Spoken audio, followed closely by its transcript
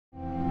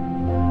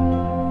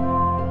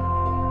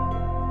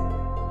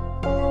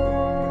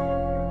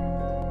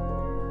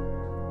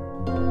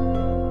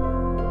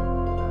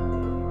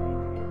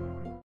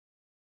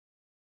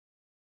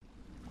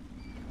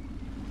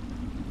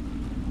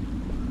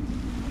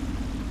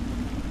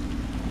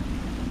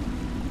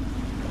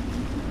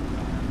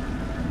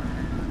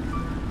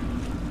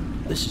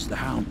This is the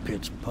Hound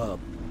Pit's pub.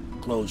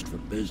 Closed for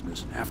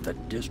business. Half the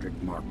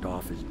district marked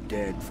off as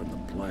dead from the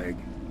plague.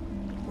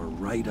 We're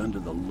right under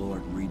the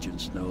Lord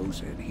Regent's nose,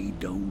 and he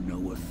don't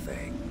know a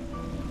thing.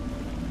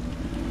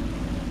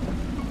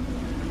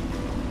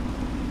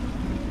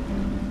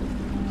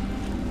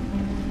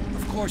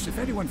 Of course, if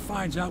anyone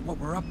finds out what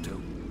we're up to,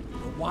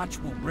 the Watch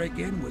will break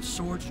in with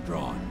swords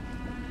drawn.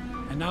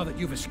 And now that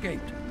you've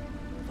escaped,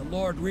 the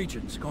Lord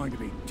Regent's going to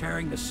be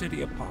tearing the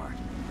city apart.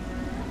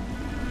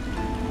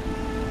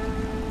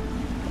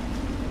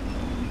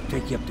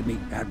 Take you up to meet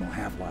Admiral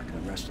Havelock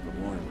and the rest of the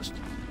Loyalists.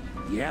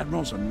 The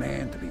Admiral's a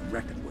man to be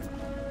reckoned with.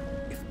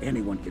 If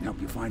anyone can help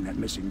you find that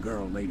missing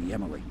girl, Lady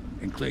Emily,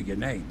 and clear your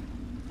name,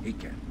 he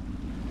can.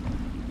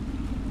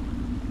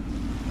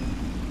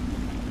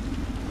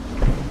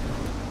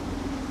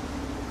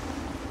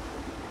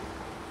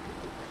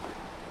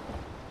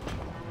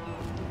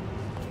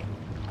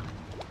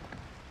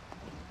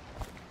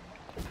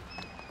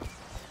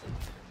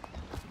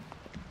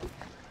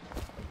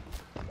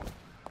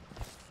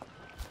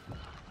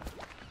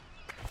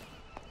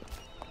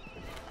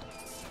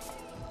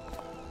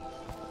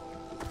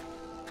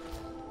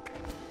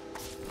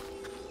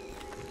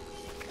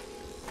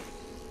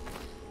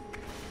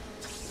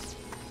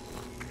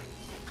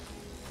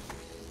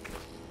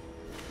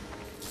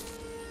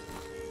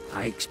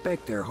 I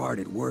expect they're hard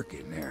at work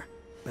in there.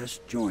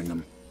 Best join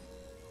them.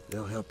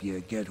 They'll help you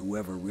get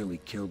whoever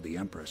really killed the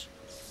Empress.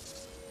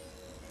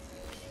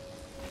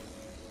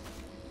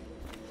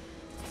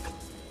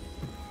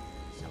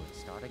 So it's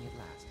starting at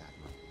last,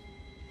 Admiral.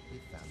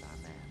 We've found our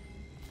man.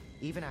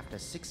 Even after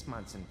 6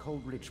 months in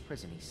Coldridge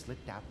Prison, he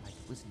slipped out like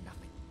it was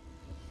nothing.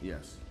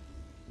 Yes.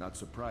 Not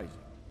surprising.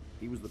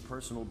 He was the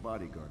personal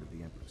bodyguard of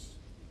the Empress.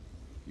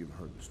 You've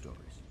heard the stories.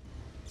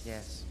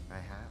 Yes, I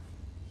have.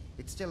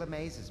 It still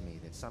amazes me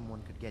that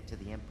someone could get to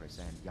the Empress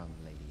and young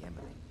Lady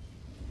Emily.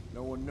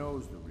 No one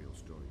knows the real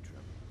story,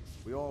 Trevor.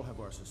 We all have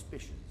our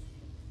suspicions.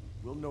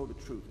 We'll know the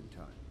truth in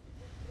time.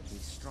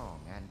 He's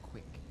strong and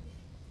quick.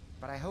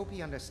 But I hope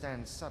he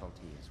understands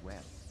subtlety as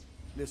well.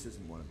 This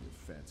isn't one of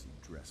your fancy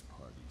dress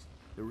parties.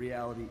 The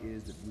reality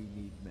is that we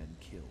need men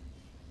killed.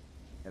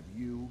 Have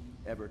you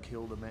ever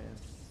killed a man?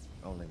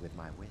 Only with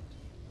my wit.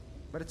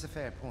 But it's a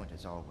fair point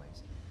as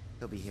always.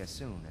 He'll be here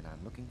soon, and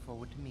I'm looking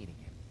forward to meeting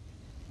him.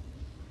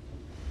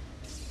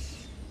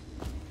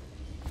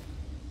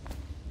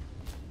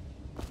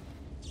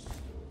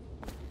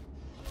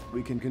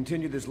 We can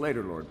continue this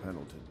later, Lord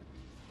Pendleton.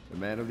 The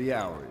man of the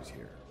hour is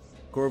here.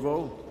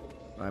 Corvo,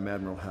 I'm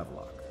Admiral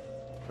Havelock.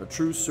 A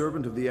true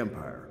servant of the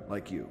Empire,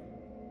 like you.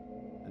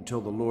 Until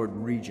the Lord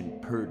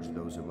Regent purged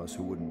those of us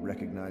who wouldn't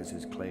recognize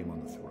his claim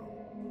on the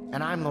throne.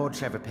 And I'm Lord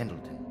Trevor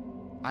Pendleton.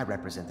 I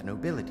represent the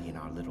nobility in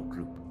our little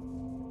group.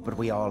 But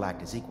we all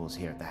act as equals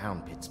here at the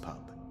Hound Pit's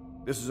pub.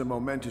 This is a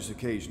momentous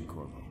occasion,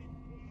 Corvo.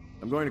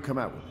 I'm going to come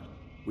out with it.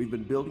 We've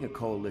been building a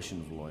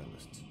coalition of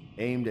loyalists,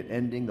 aimed at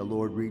ending the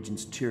Lord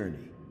Regent's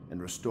tyranny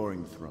and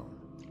restoring the throne.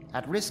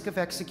 At risk of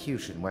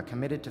execution, we're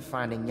committed to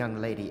finding young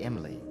Lady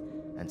Emily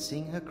and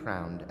seeing her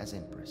crowned as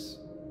Empress.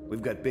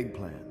 We've got big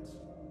plans,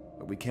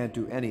 but we can't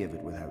do any of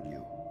it without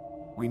you.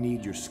 We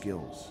need your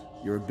skills,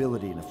 your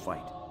ability in a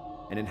fight,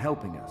 and in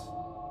helping us,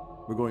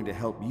 we're going to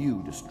help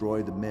you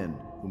destroy the men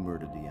who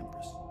murdered the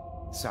Empress.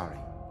 Sorry,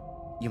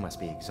 you must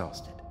be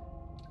exhausted.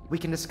 We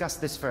can discuss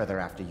this further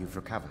after you've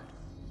recovered.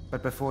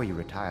 But before you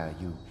retire,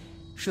 you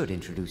should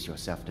introduce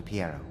yourself to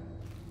Piero.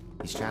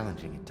 He's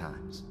challenging at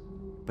times,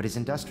 but his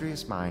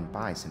industrious mind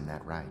buys him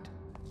that right.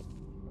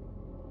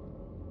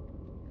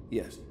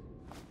 Yes.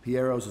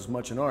 Piero's as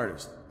much an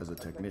artist as a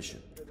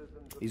technician.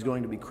 He's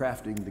going to be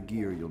crafting the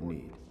gear you'll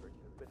need.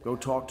 Go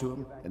talk to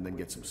him, and then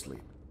get some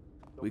sleep.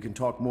 We can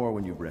talk more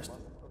when you've rested.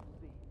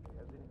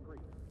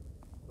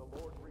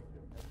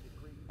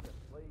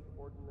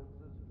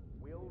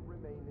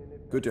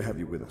 Good to have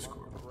you with us,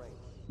 Corvo.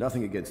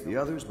 Nothing against the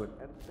others, but...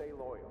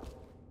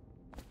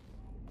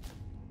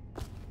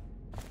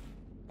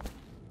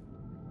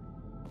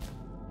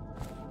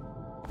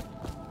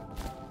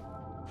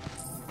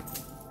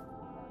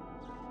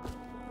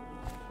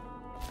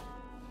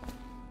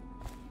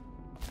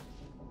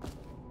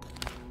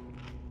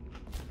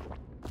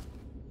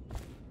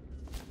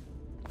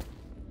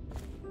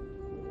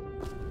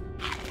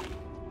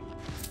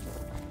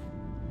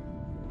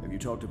 Have you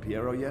talked to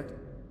Piero yet?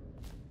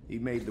 He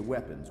made the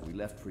weapons we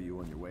left for you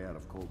on your way out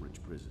of Coldridge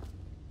Prison.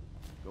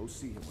 Go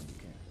see him when you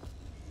can.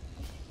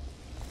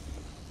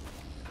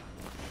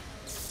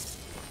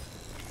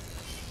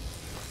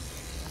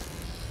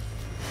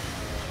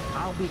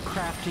 I'll be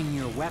crafting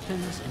your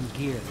weapons and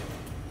gear.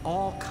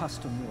 All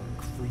custom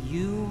work. For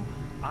you,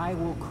 I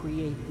will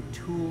create the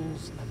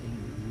tools of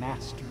a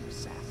master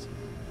assassin.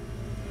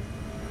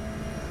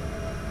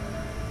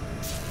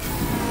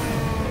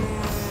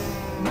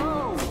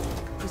 No!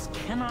 This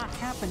cannot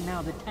happen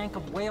now. The tank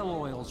of whale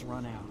oil's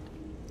run out.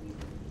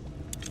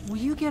 Will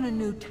you get a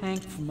new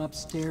tank from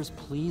upstairs,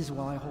 please,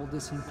 while I hold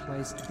this in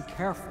place? Be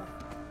careful.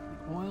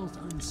 The oil's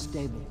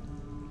unstable.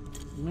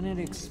 When it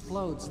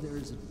explodes, there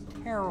is a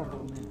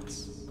terrible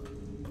mess.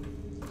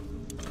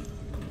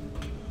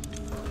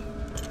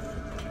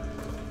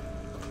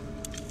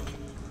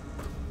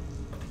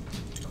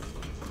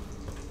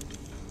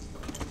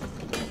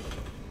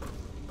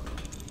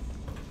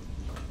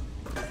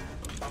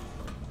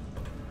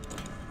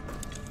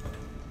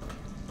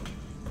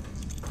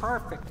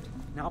 Perfect.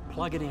 Now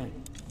plug it in.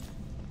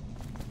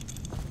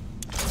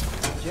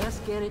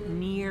 Just get it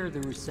near the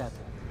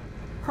receptacle.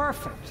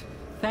 Perfect.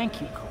 Thank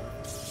you, Cole.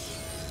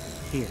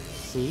 Here,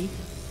 see?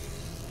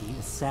 The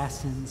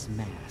assassin's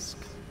mask.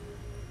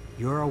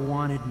 You're a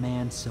wanted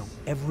man, so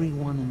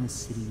everyone in the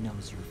city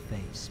knows your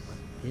face, but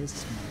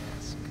this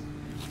mask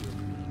will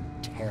mean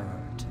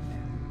terror to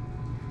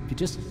them. If you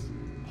just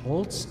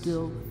hold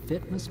still, the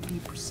fit must be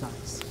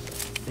precise.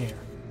 There.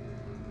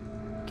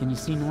 Can you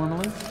see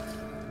normally?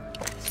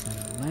 Send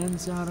the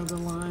lens out of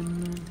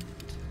alignment.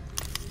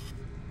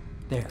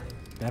 There.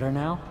 Better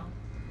now?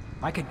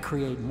 I could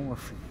create more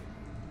for you.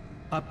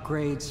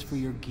 Upgrades for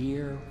your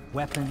gear,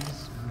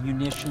 weapons,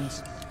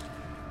 munitions.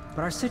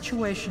 But our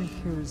situation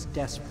here is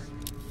desperate.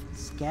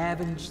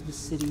 Scavenge the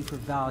city for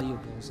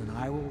valuables and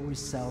I will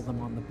resell them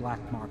on the black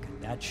market.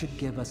 That should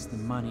give us the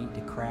money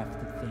to craft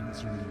the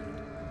things you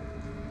need.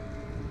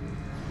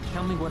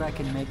 Tell me what I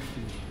can make for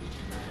you.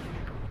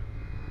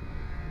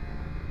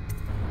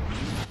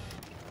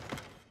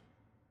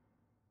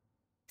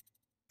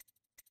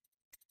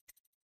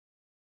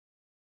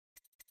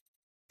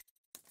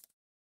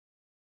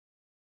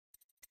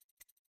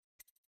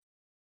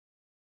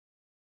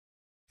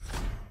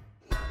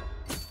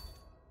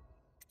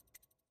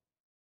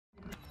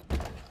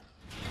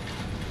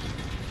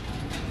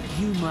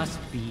 You must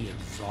be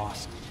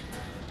exhausted.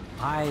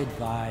 I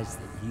advise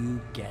that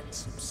you get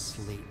some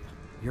sleep.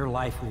 Your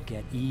life will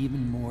get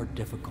even more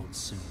difficult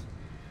soon.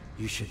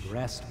 You should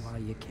rest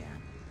while you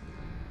can.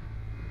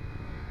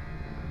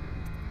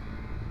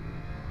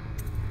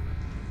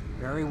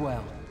 Very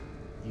well.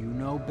 You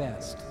know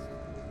best.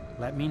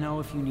 Let me know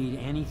if you need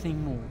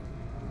anything more.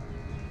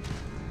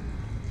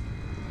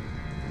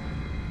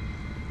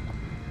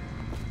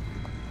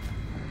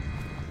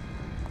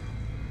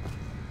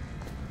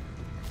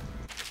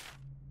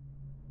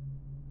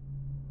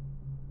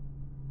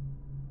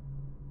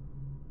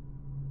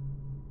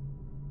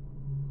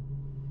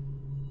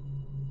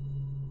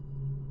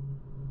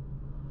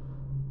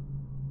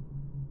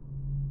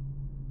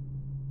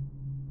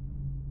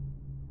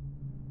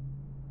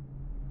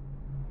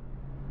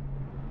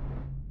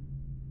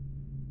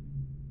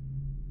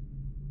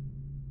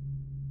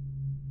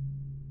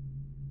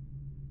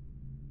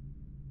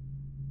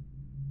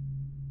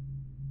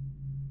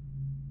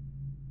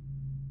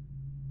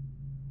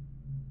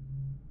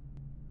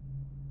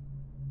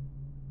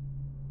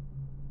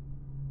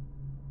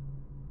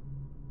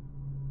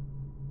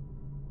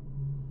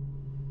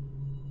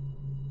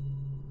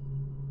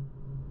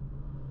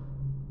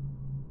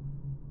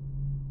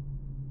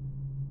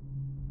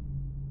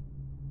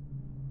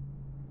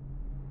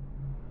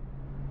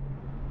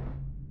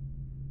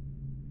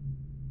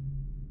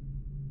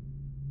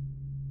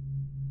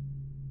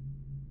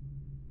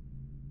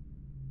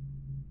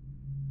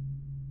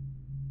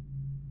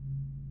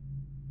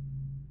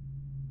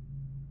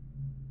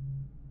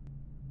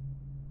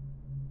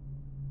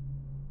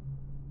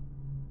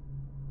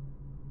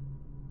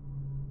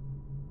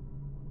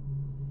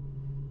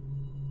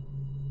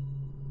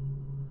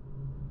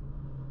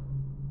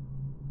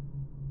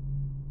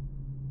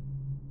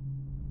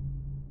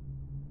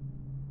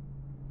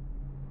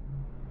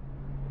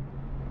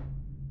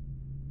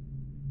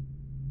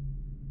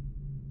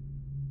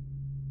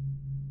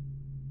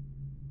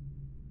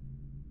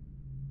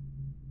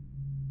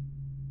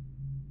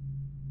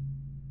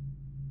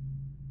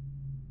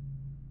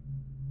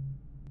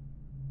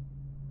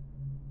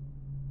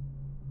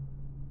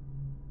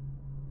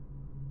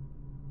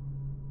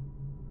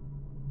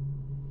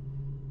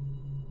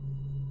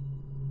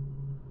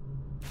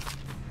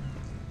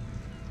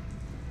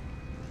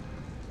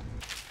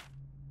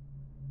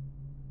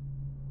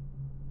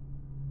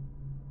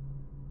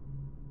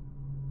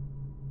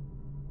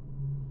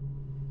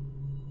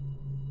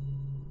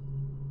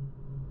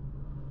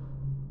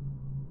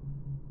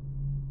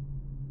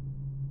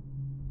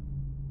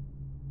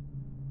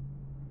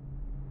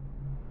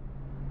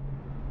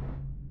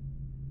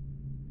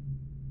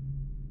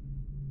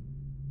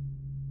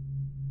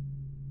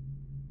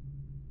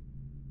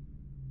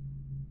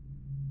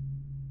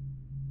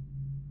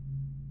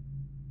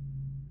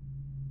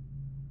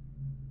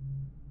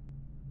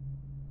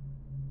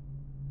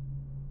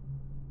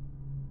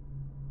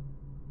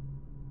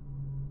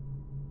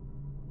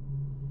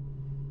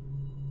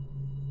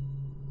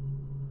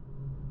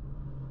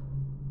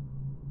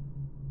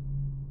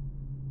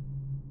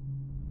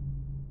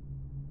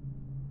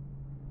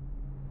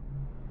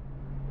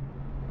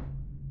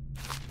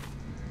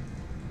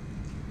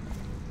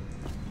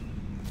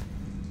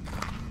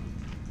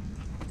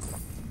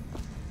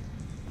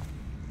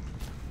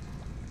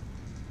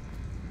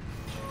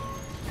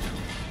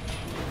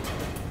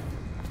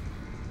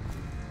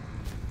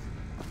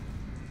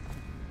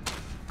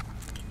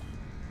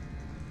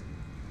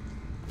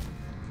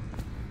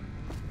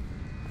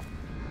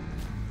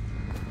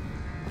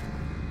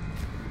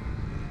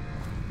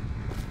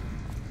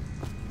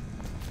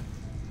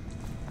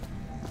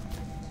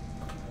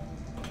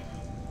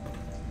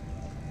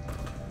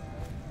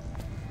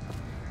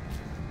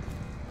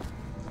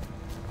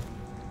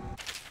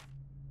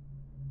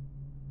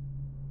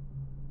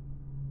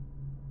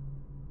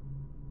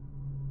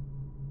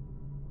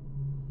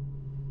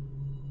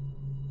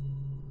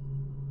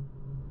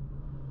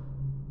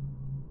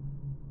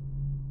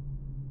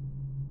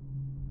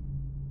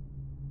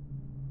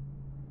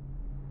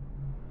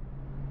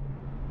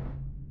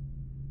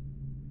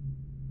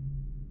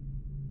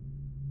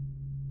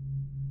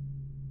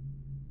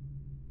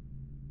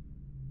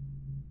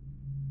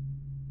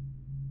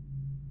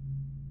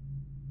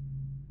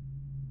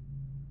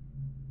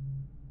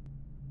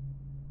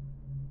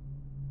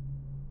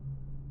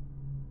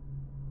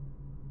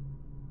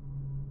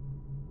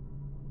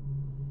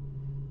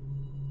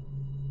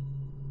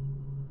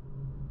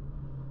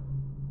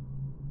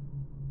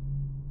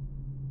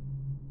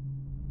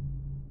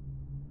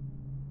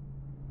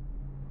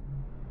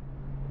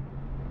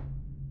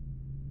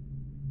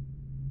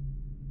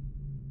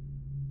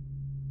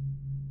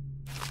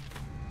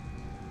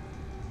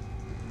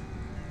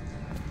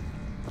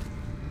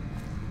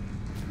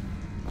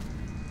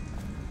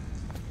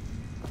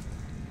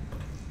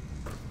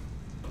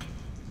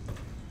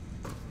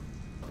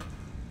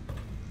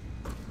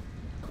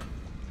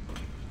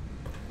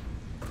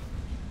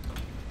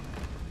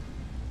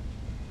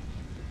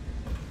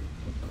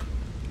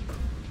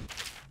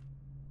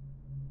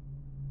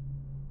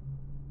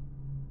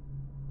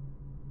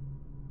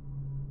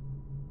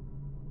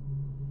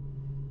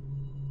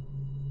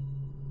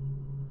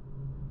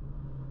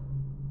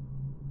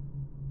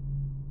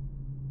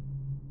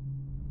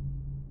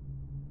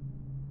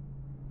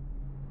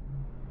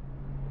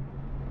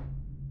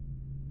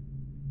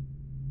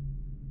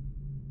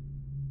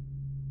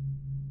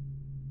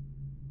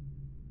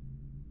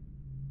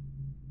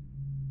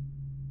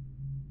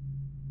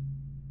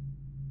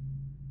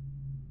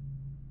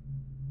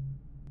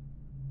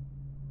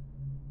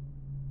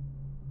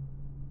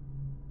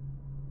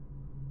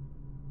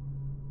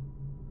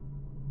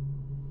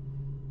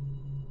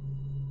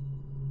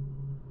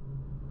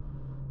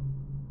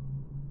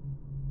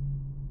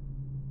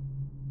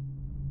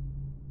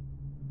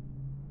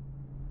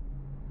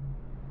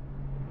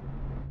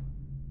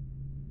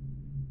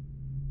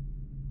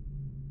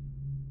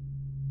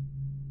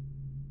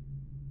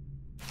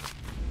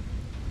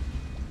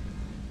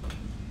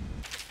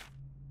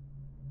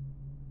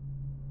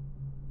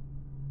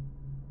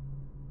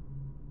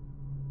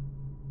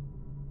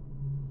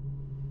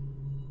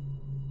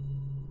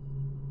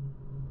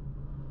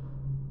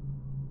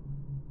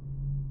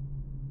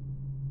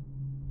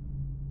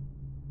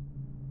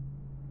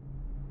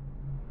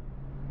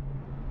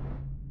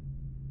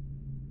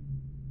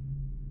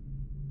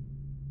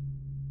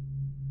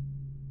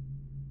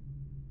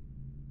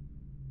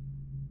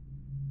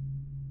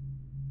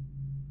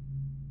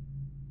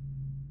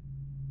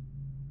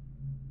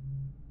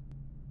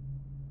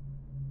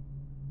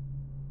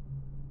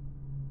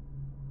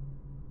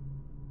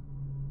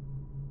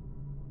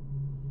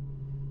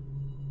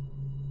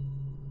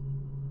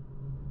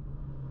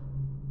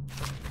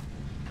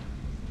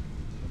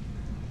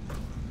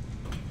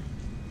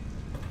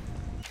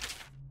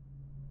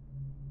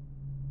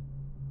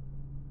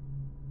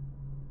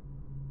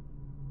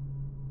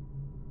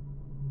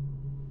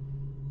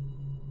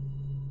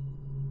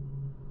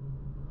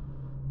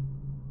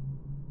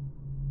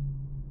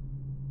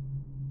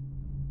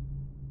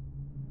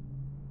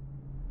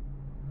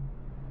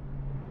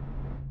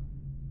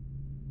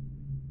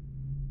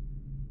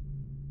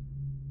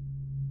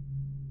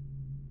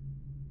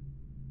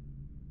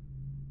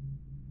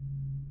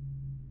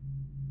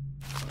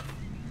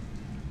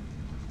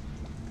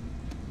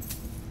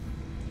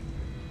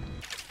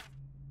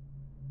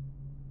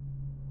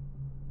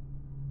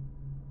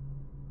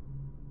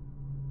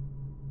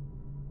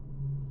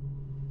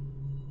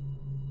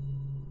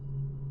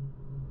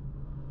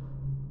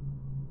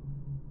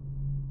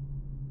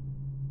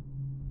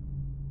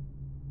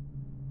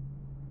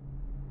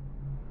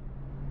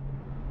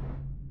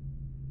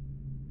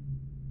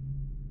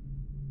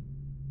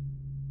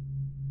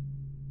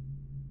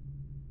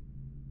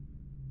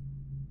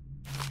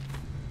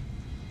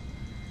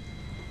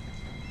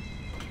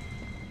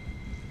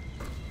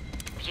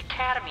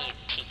 Academy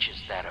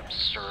teaches that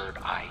absurd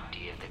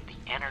idea that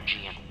the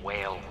energy in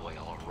whale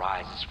oil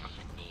arises from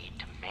the need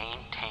to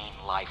maintain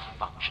life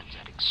functions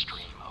at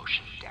extreme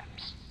ocean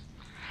depths.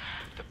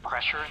 The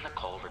pressure and the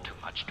cold are too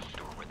much to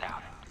endure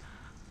without it.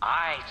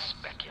 I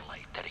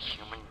speculate that a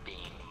human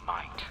being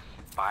might,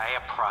 by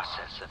a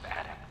process of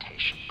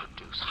adaptation,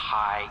 produce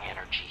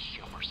high-energy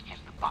humors in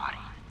the body.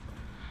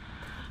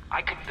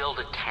 I could build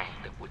a tank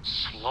that would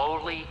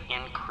slowly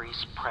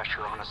increase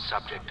pressure on a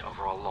subject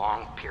over a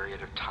long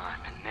period of time,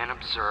 and then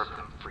observe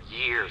them for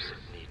years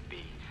if need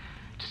be,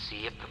 to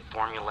see if the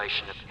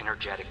formulation of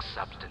energetic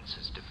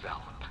substances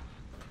develop.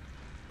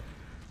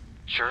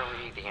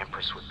 Surely the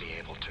Empress would be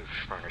able to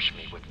furnish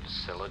me with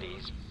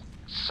facilities,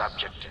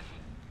 subject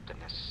and the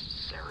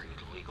necessary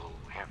legal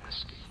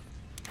amnesty.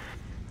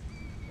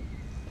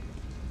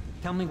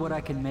 Tell me what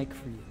I can make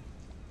for you.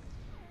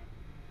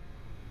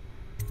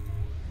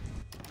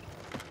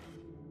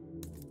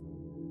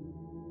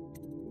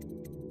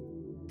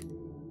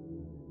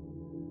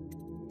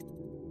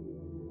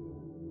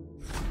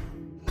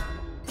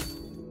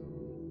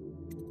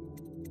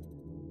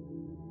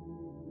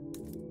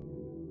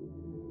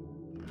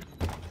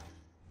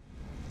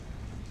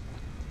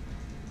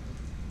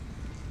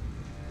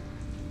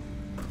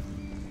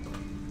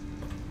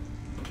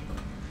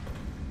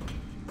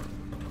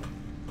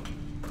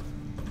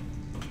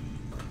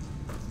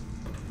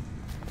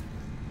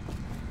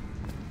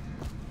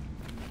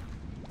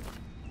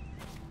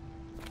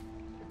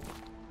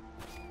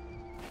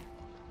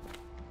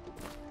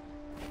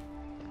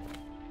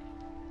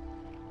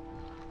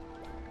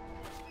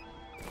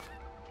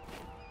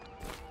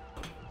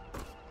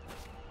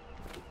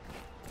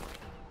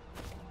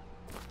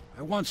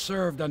 I once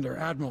served under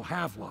Admiral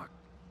Havelock.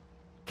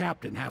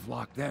 Captain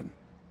Havelock then.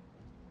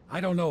 I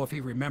don't know if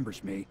he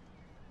remembers me,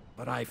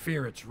 but I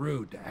fear it's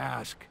rude to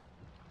ask.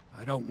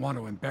 I don't want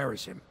to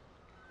embarrass him.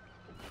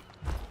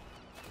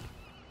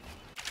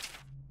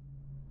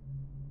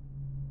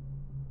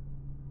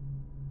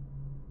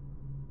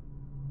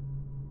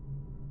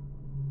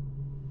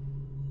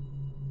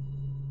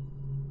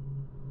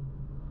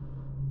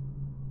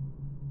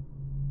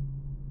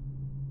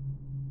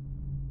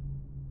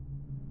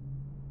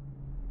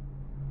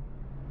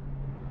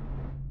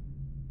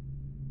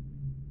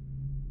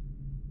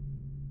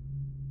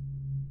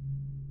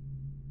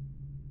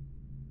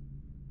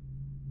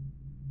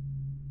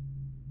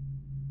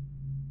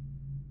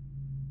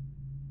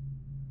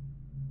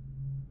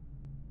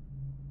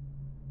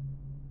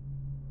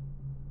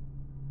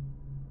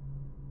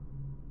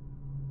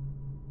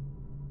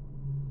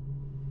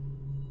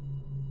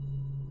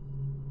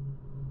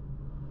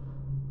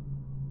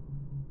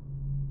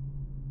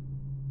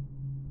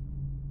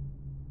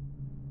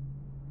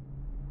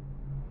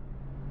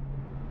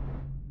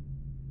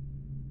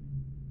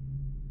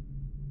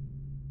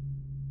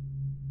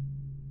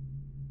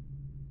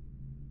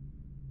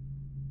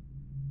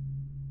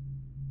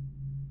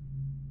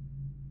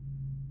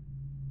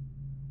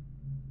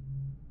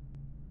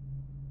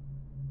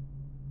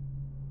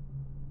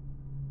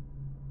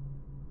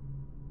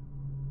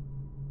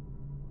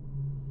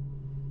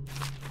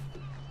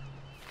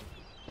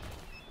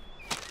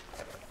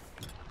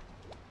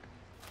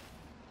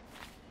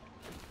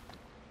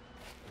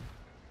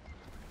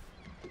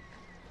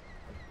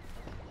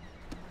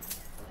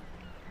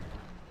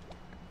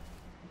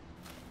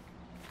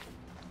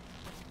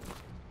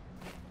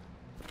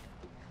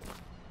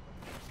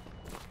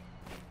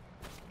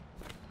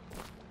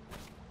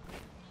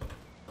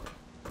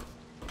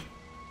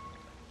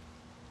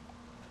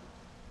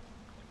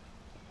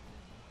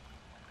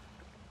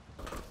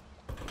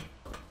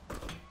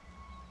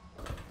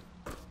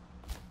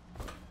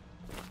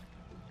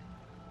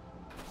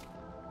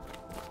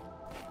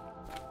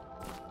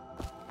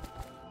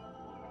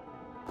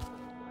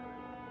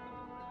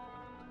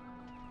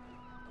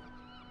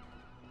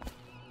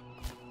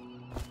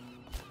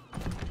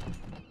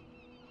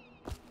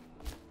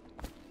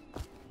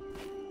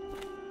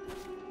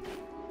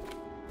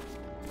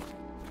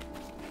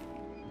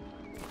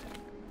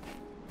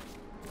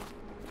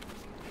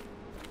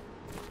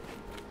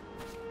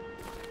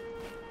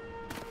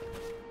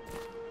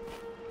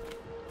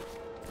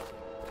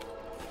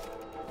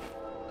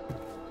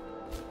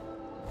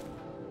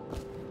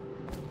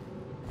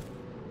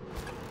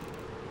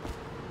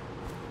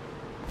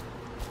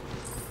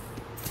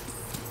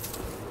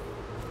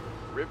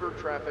 River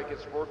traffic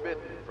is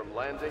forbidden from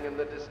landing in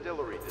the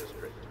distillery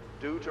district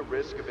due to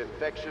risk of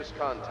infectious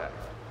contact.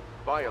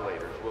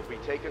 Violators will be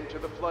taken to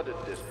the flooded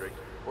district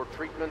for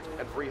treatment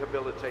and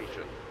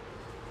rehabilitation.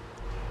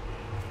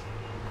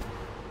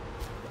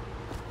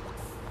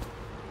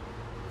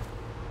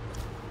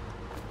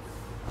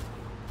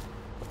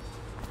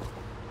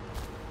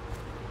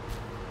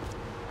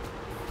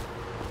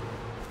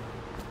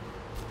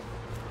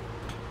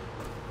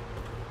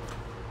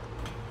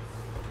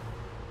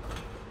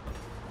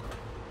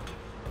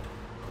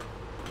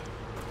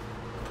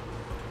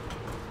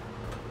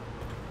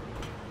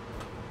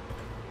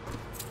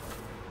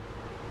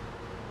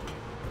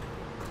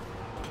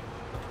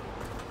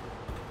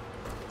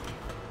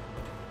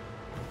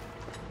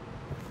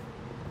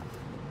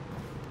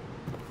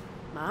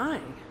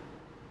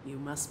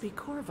 must be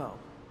Corvo.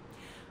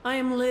 I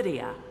am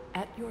Lydia,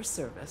 at your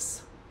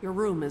service. Your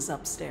room is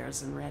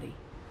upstairs and ready.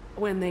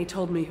 When they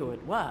told me who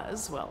it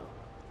was, well,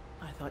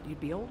 I thought you'd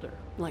be older,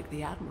 like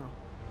the Admiral.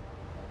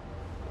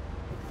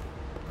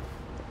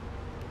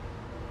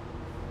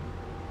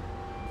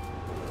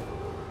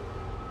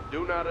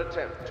 Do not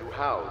attempt to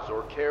house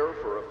or care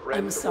for a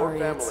friend I'm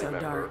sorry or it's family so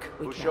member dark.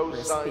 We who can't shows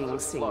risk signs being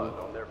of seen. blood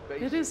on their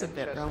face It is a and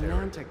bit chest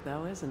romantic, area.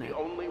 though, isn't it? The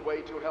only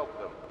way to help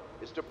them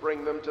is to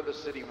bring them to the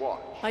City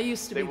Watch. I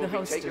used to They be will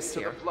the taken hostess to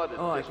the here. flooded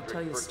Oh, I could district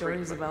tell you for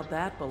stories treatment. about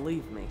that,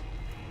 believe me.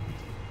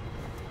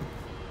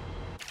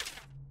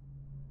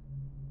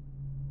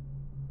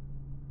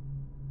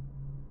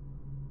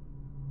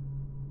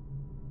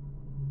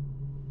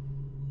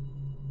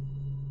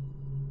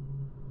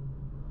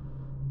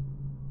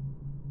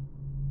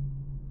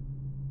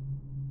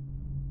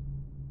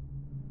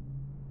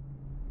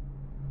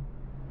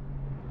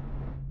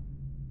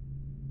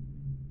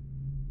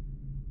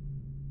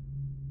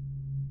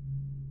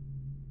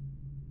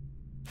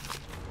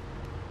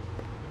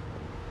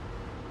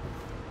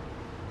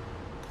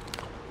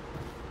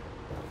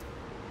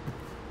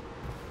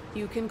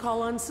 You can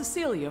call on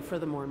Cecilia for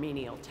the more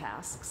menial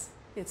tasks.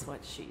 It's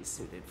what she's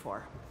suited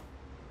for.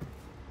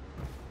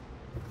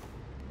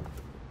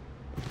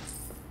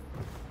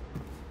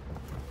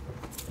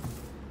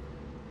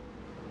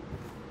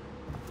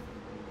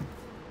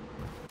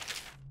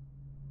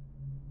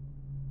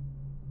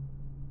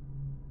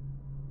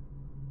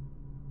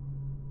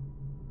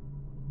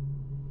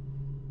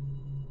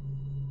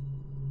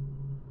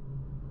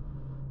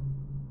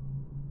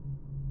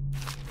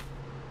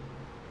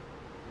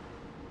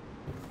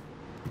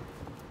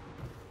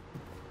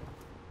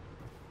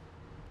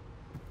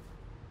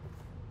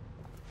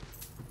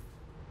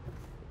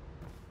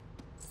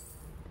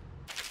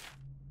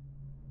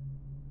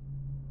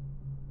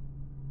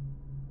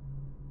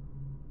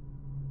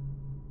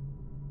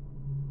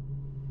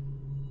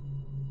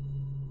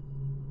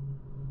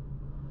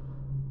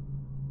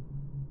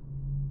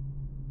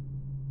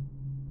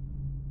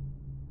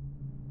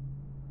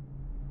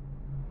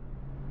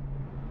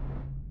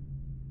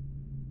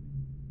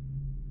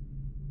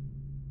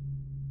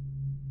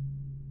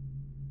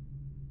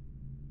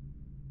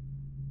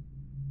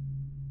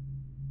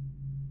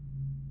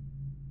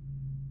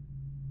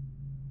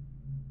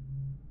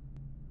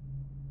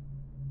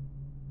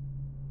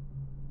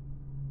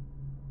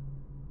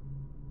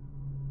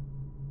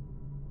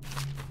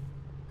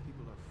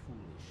 People are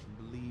foolish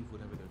and believe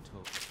whatever they're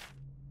told.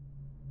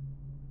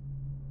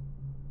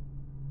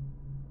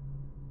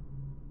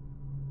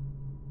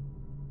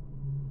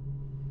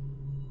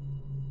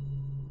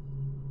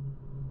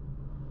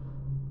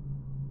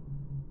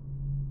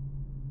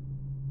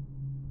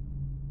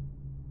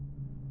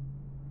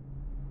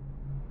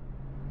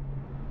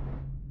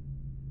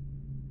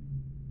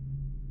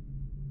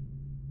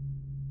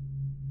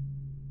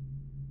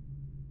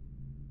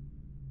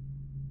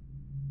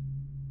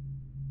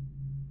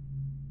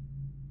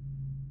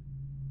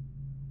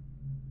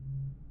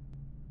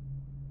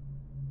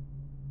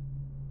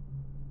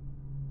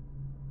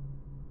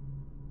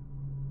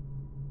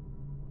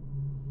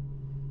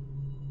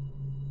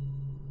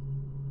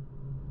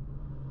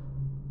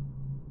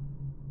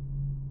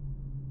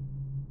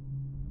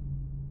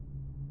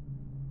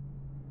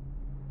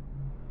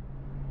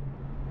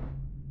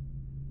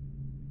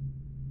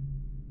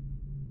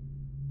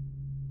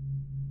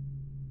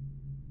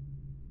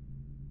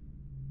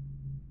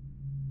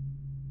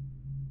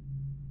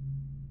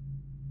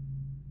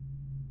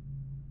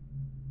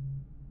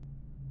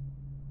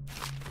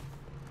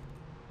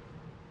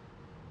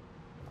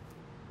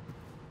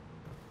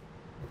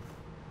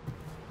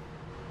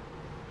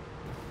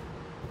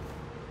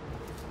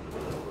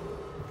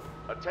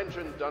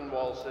 Attention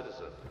Dunwall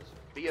citizens.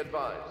 Be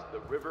advised, the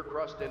river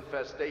crust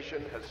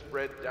infestation has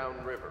spread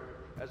downriver,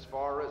 as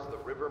far as the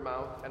river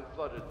mouth and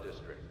flooded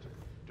district.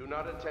 Do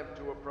not attempt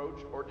to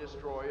approach or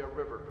destroy a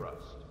river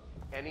crust.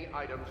 Any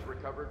items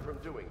recovered from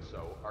doing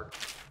so are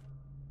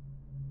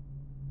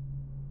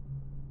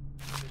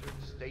considered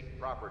state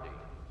property.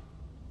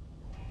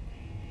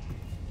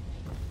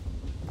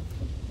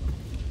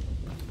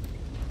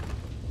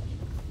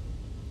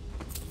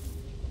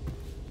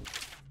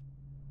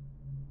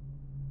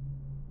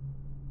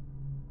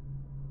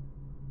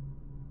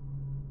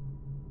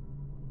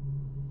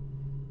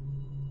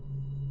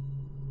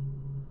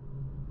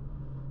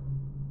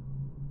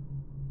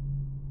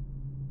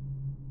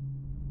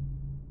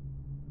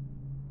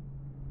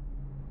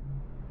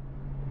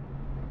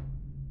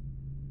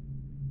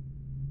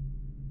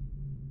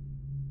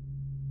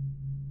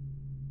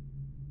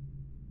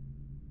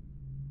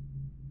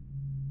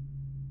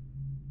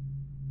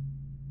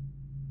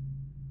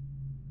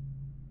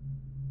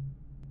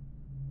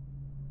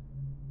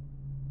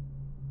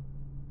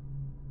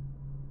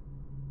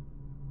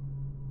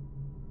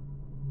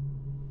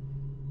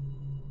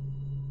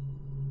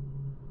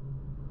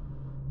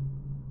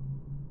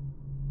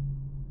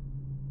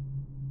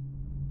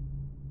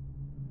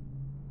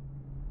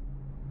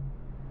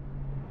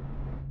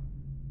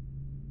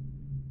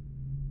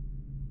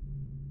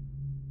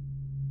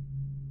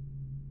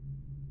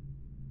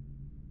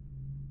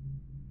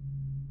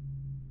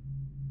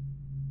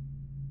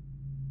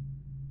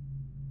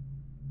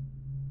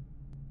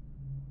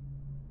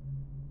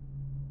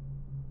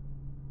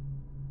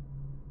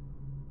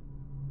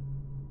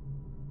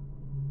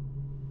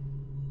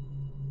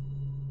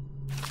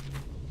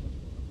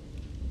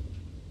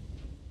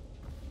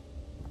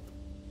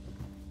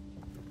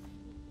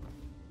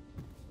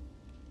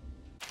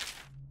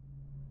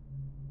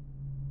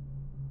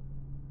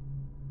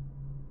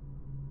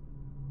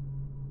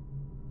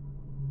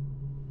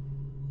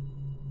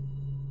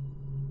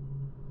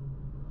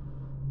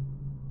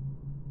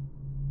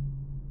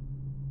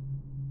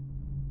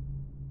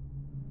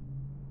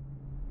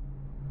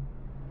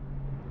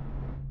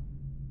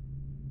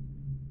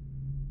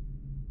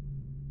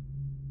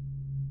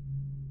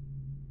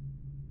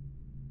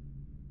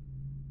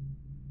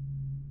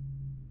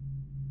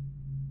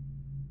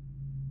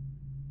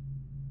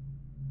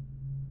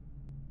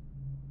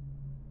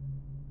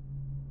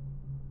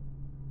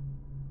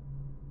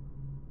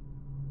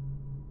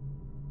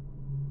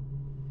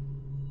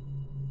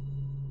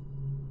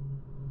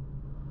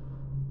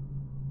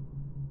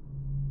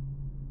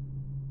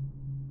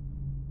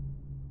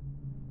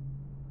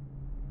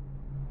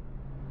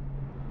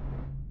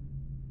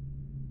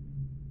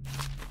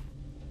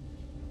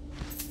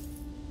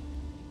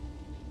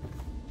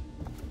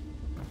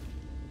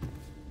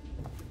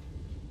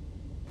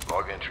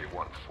 Entry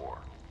 1-4.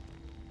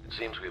 It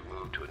seems we have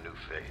moved to a new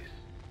phase.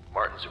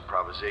 Martin's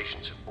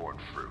improvisations have borne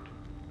fruit.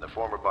 The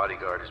former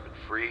bodyguard has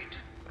been freed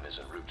and is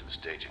en route to the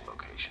staging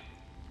location.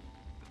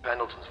 With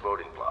Pendleton's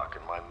voting block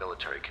and my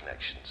military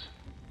connections,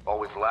 all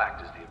we've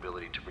lacked is the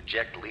ability to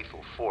project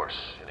lethal force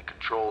in a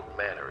controlled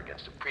manner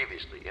against a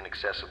previously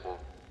inaccessible...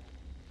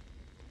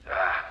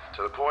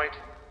 to the point,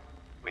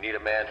 we need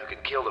a man who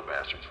can kill the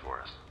bastards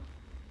for us.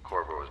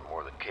 Corvo is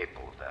more than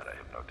capable of that, I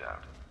have no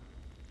doubt.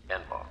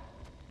 N-bomb.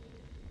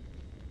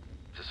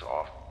 Is this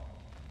off?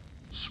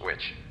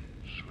 Switch.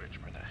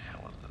 Switch, where the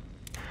hell is it?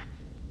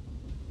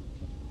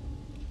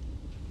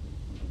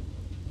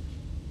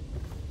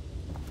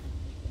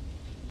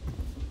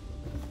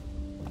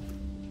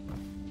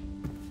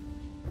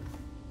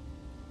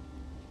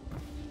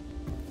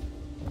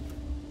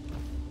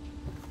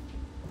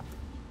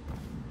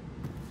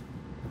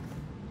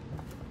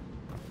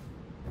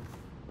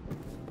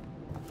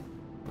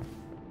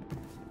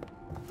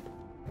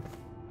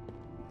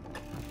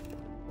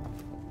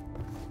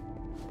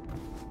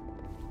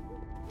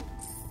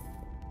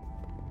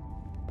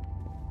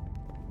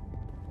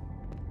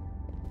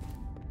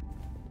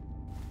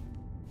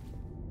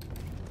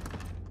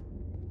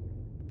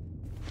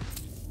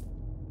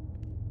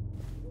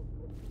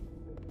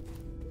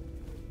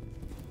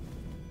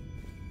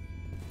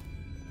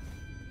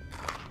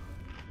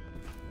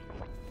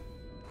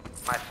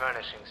 My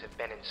furnishings have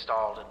been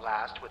installed at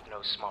last with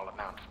no small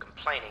amount of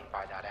complaining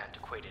by that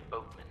antiquated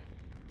boatman.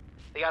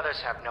 The others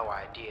have no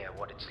idea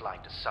what it's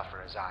like to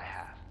suffer as I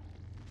have.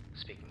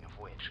 Speaking of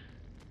which...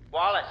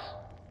 Wallace!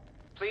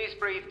 Please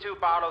breathe 2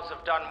 bottles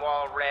of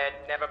Dunwall Red,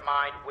 never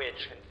mind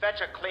which, and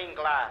fetch a clean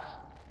glass.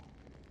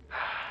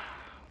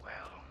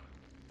 Well,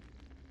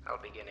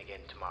 I'll begin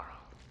again tomorrow.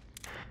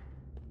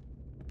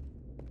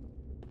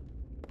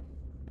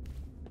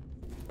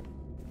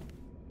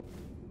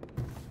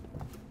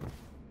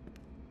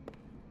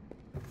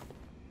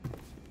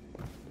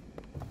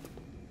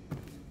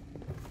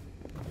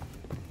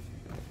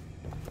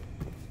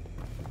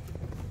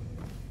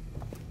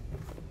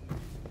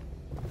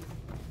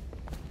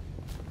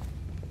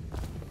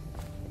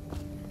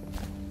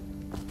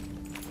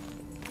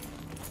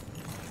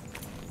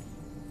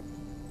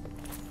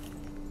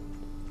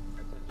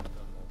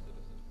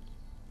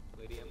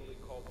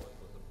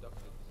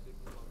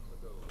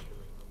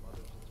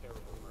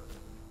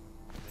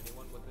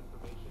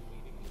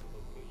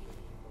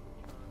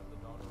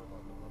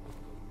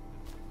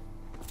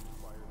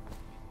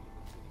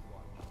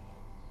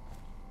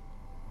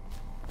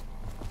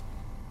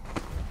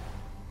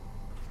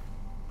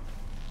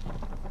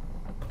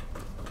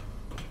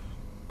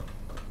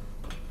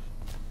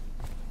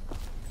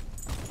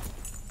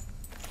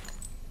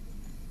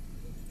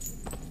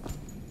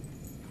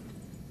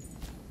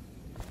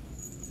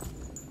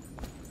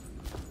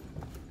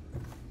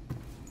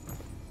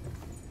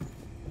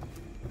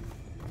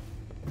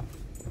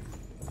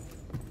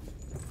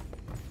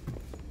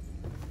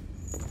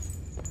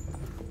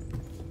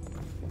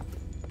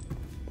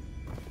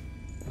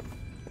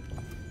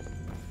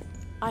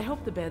 I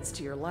hope the bed's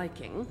to your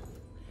liking.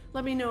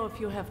 Let me know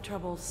if you have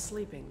trouble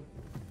sleeping.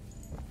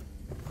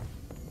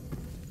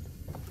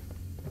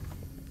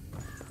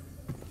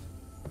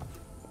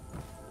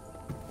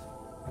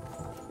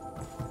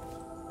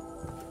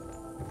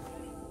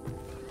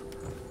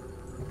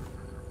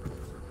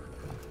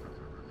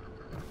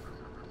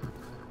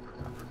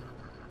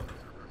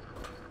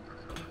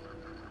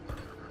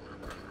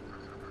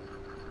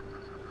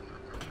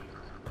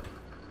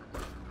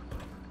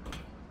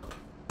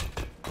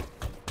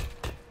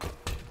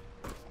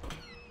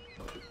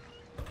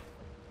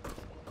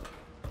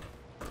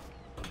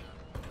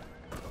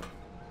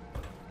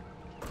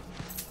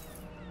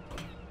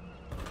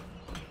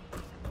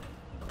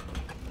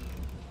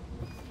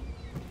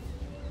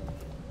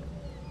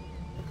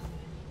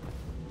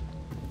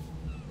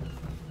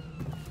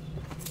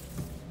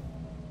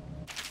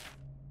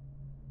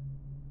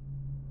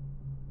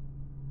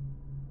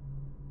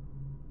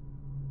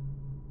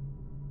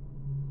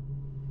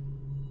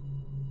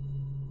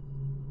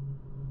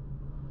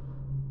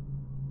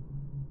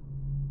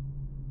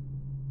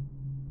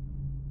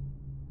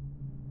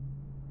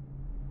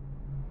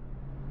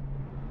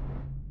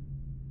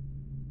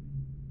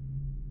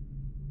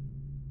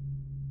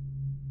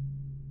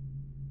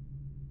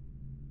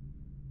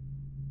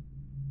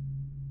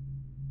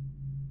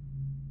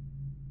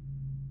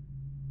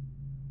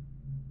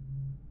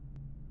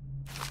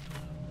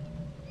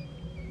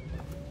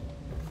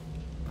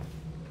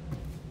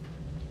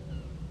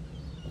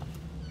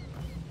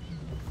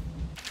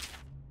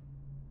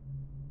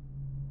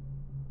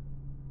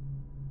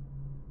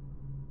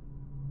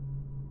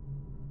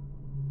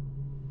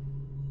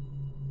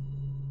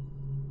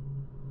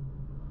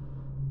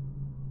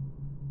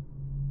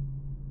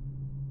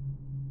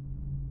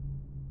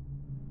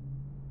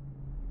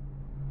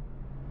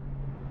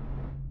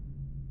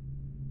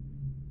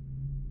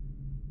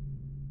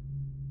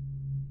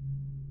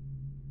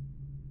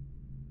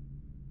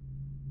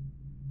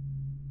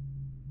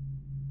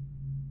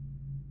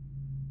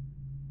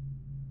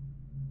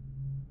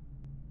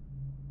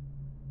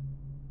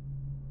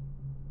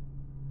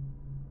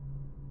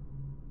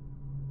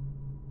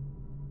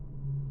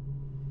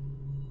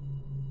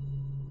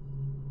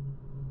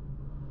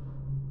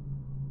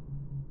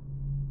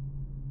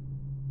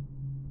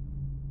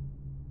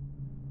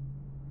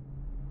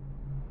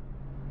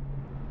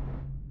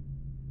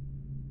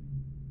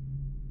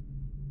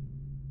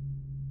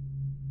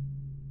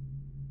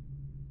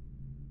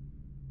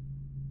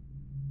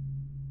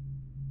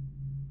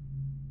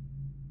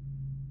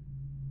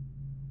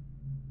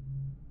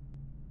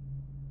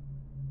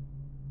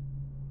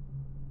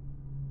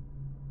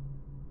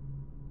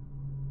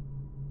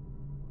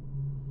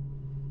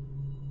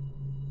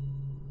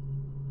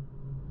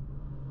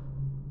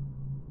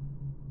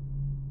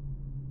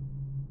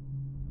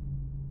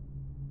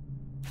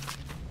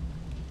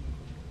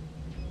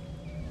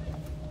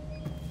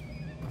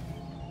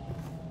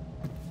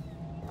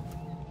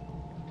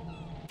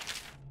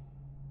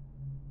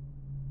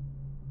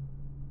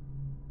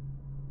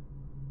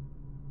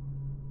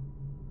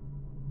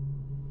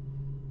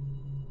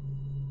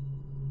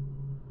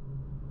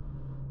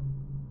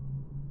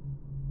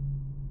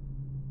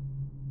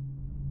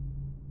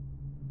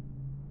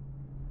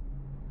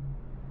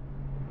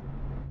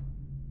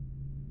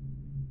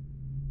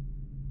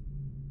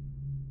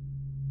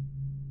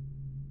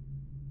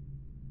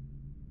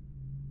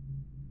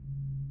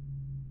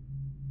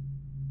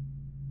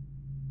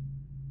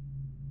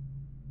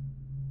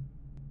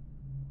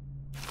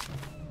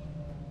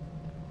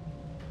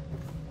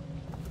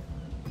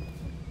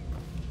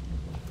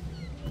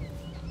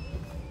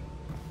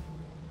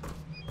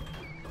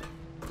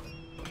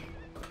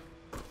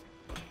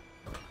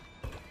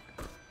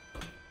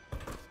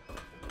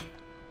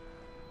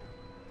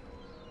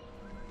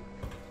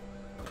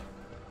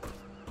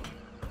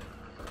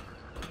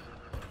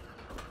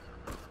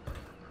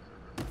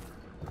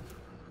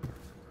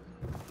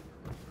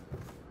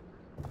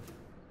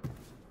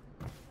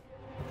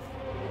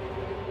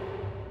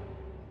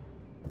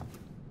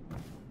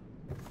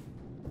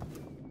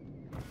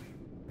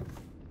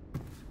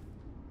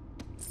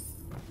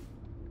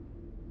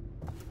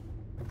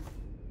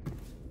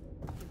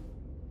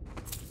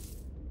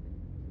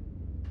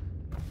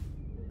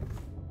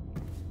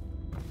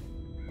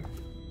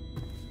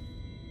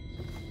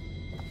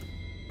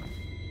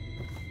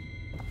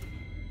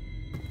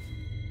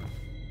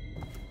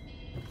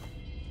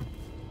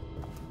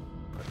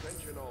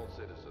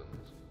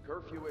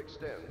 curfew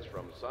extends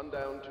from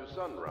sundown to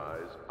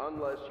sunrise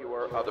unless you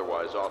are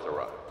otherwise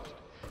authorized.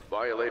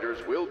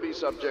 Violators will be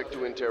subject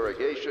to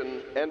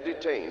interrogation and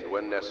detained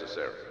when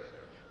necessary.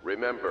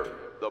 Remember,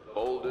 the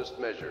boldest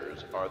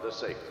measures are the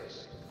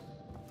safest.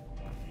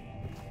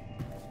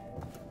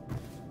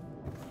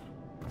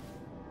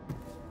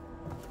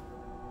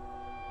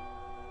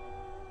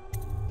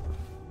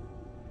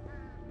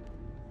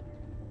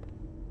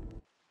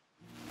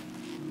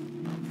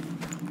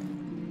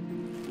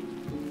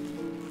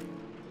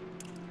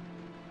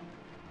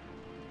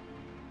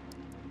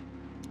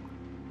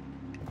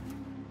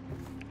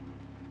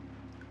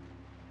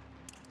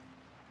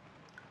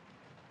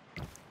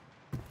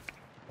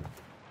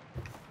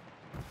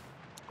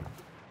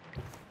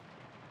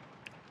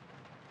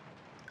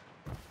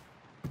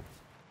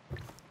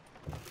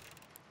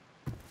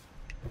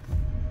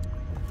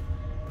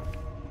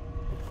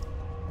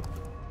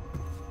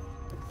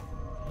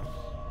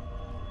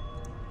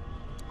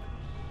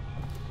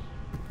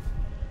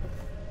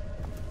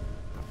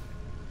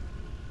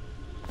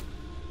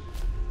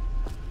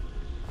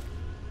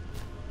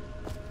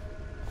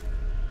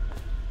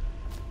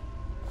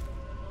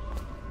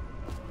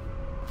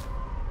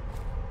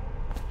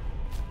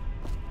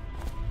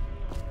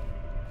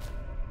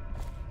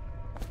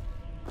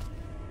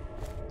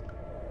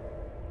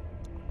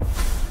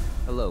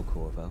 Hello,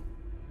 Corvo.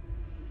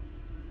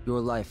 Your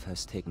life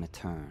has taken a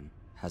turn,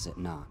 has it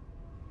not?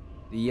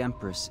 The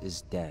Empress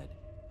is dead.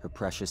 Her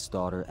precious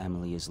daughter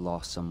Emily is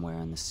lost somewhere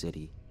in the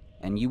city,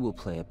 and you will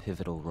play a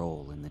pivotal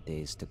role in the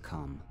days to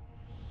come.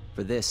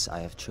 For this, I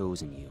have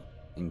chosen you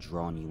and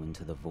drawn you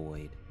into the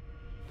void.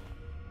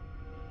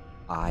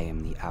 I am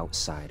the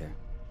outsider,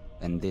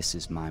 and this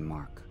is my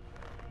mark.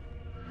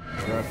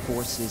 There are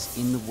forces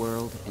in the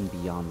world and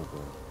beyond the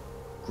world,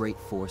 great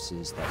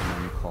forces that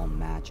men call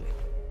magic.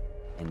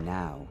 And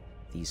now,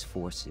 these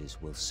forces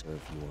will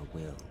serve your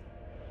will.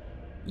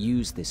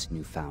 Use this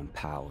newfound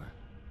power,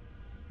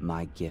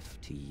 my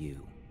gift to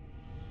you.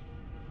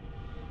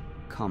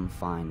 Come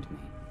find me.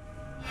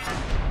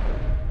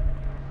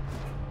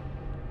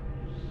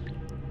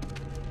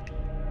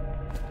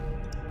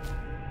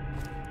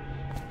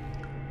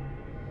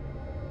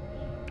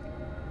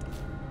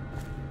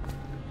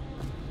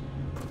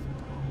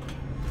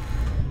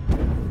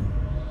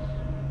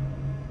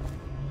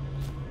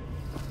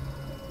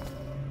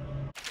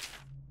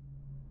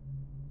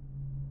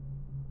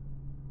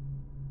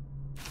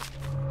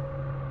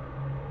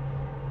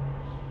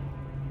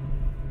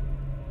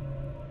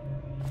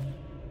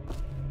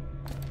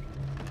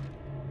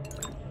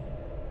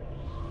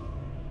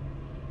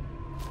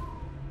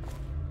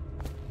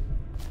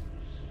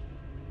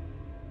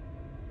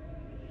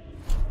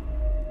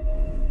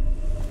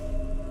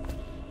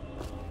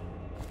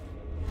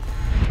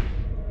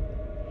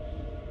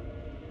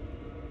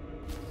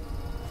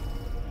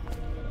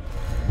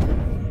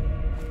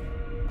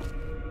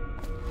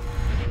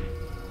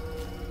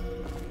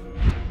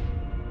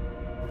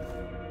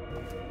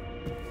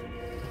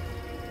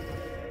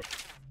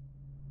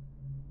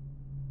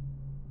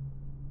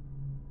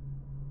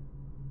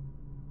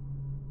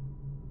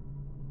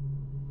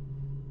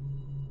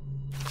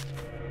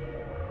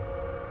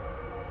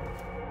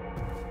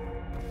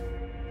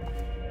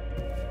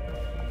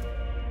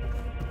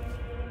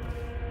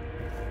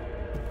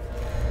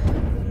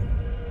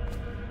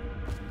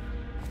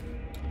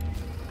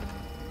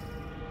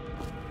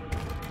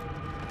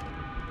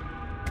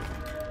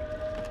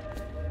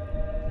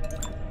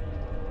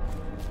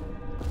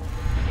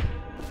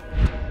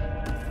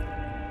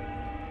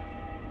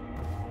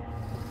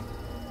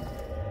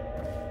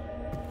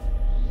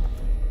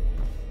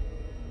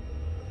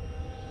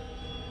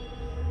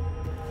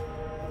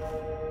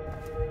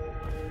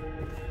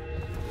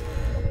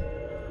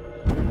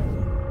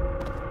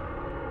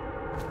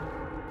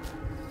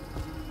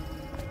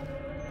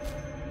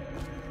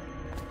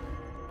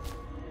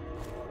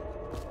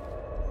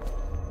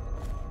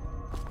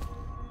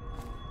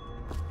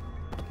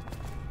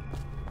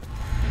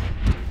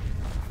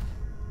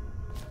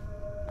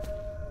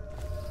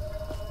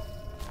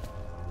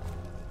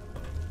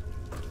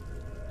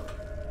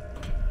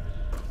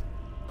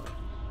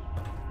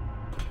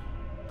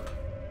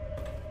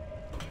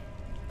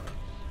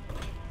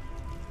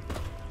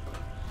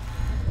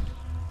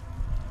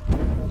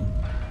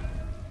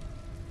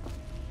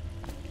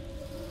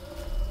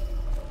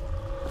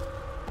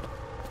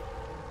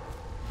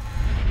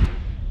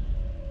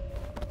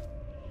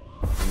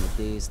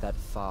 Days that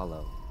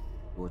follow,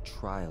 your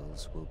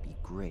trials will be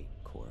great,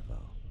 Corvo.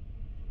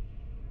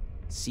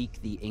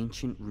 Seek the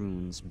ancient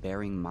runes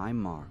bearing my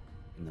mark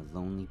in the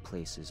lonely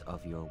places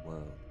of your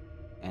world,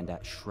 and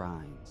at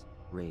shrines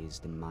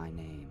raised in my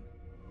name.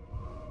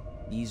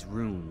 These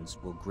runes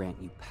will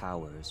grant you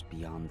powers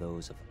beyond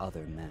those of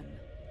other men.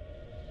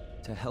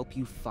 To help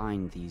you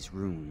find these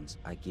runes,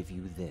 I give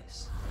you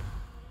this,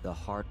 the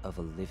heart of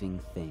a living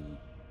thing,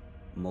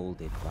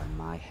 molded by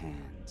my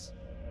hands.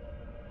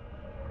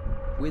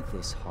 With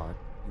this heart,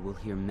 you will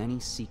hear many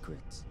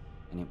secrets,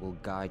 and it will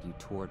guide you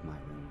toward my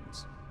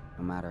runes,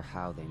 no matter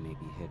how they may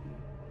be hidden.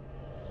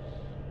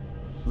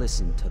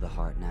 Listen to the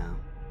heart now,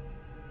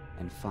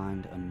 and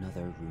find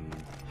another room.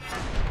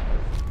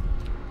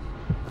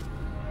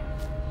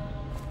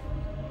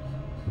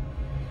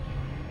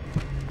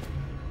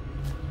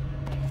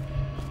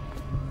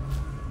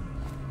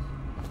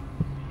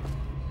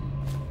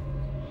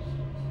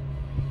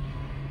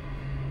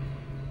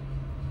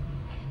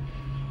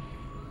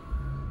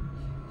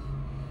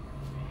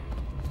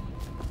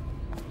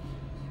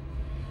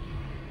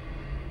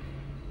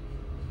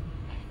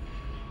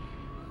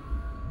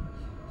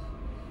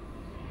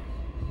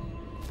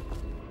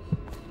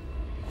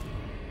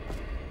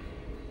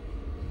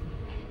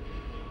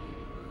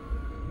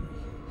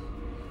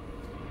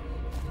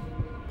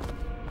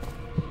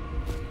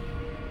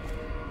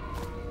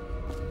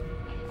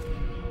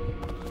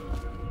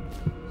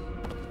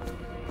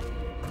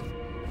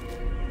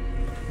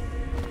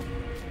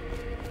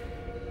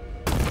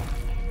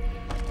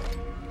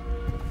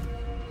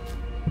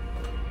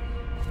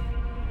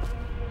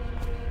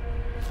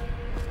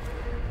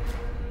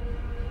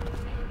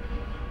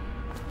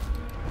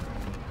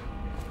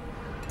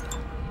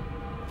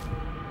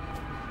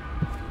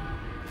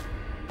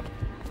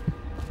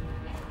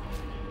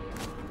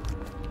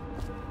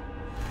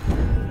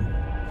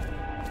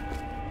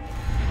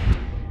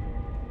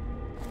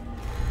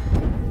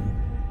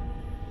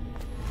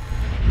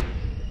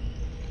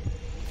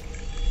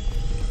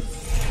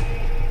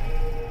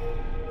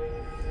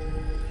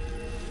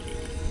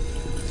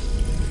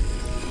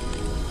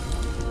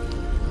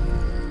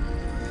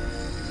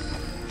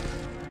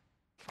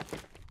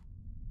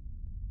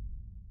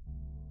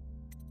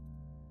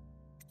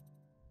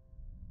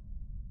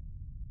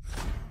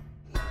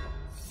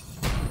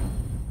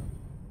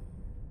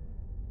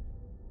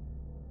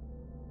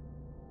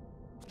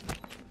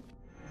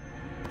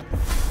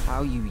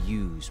 How you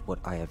use what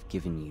I have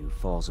given you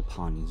falls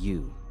upon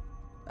you,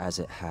 as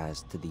it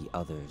has to the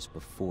others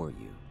before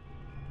you.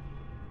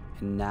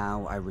 And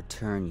now I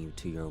return you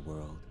to your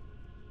world,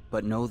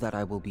 but know that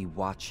I will be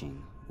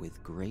watching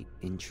with great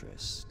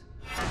interest.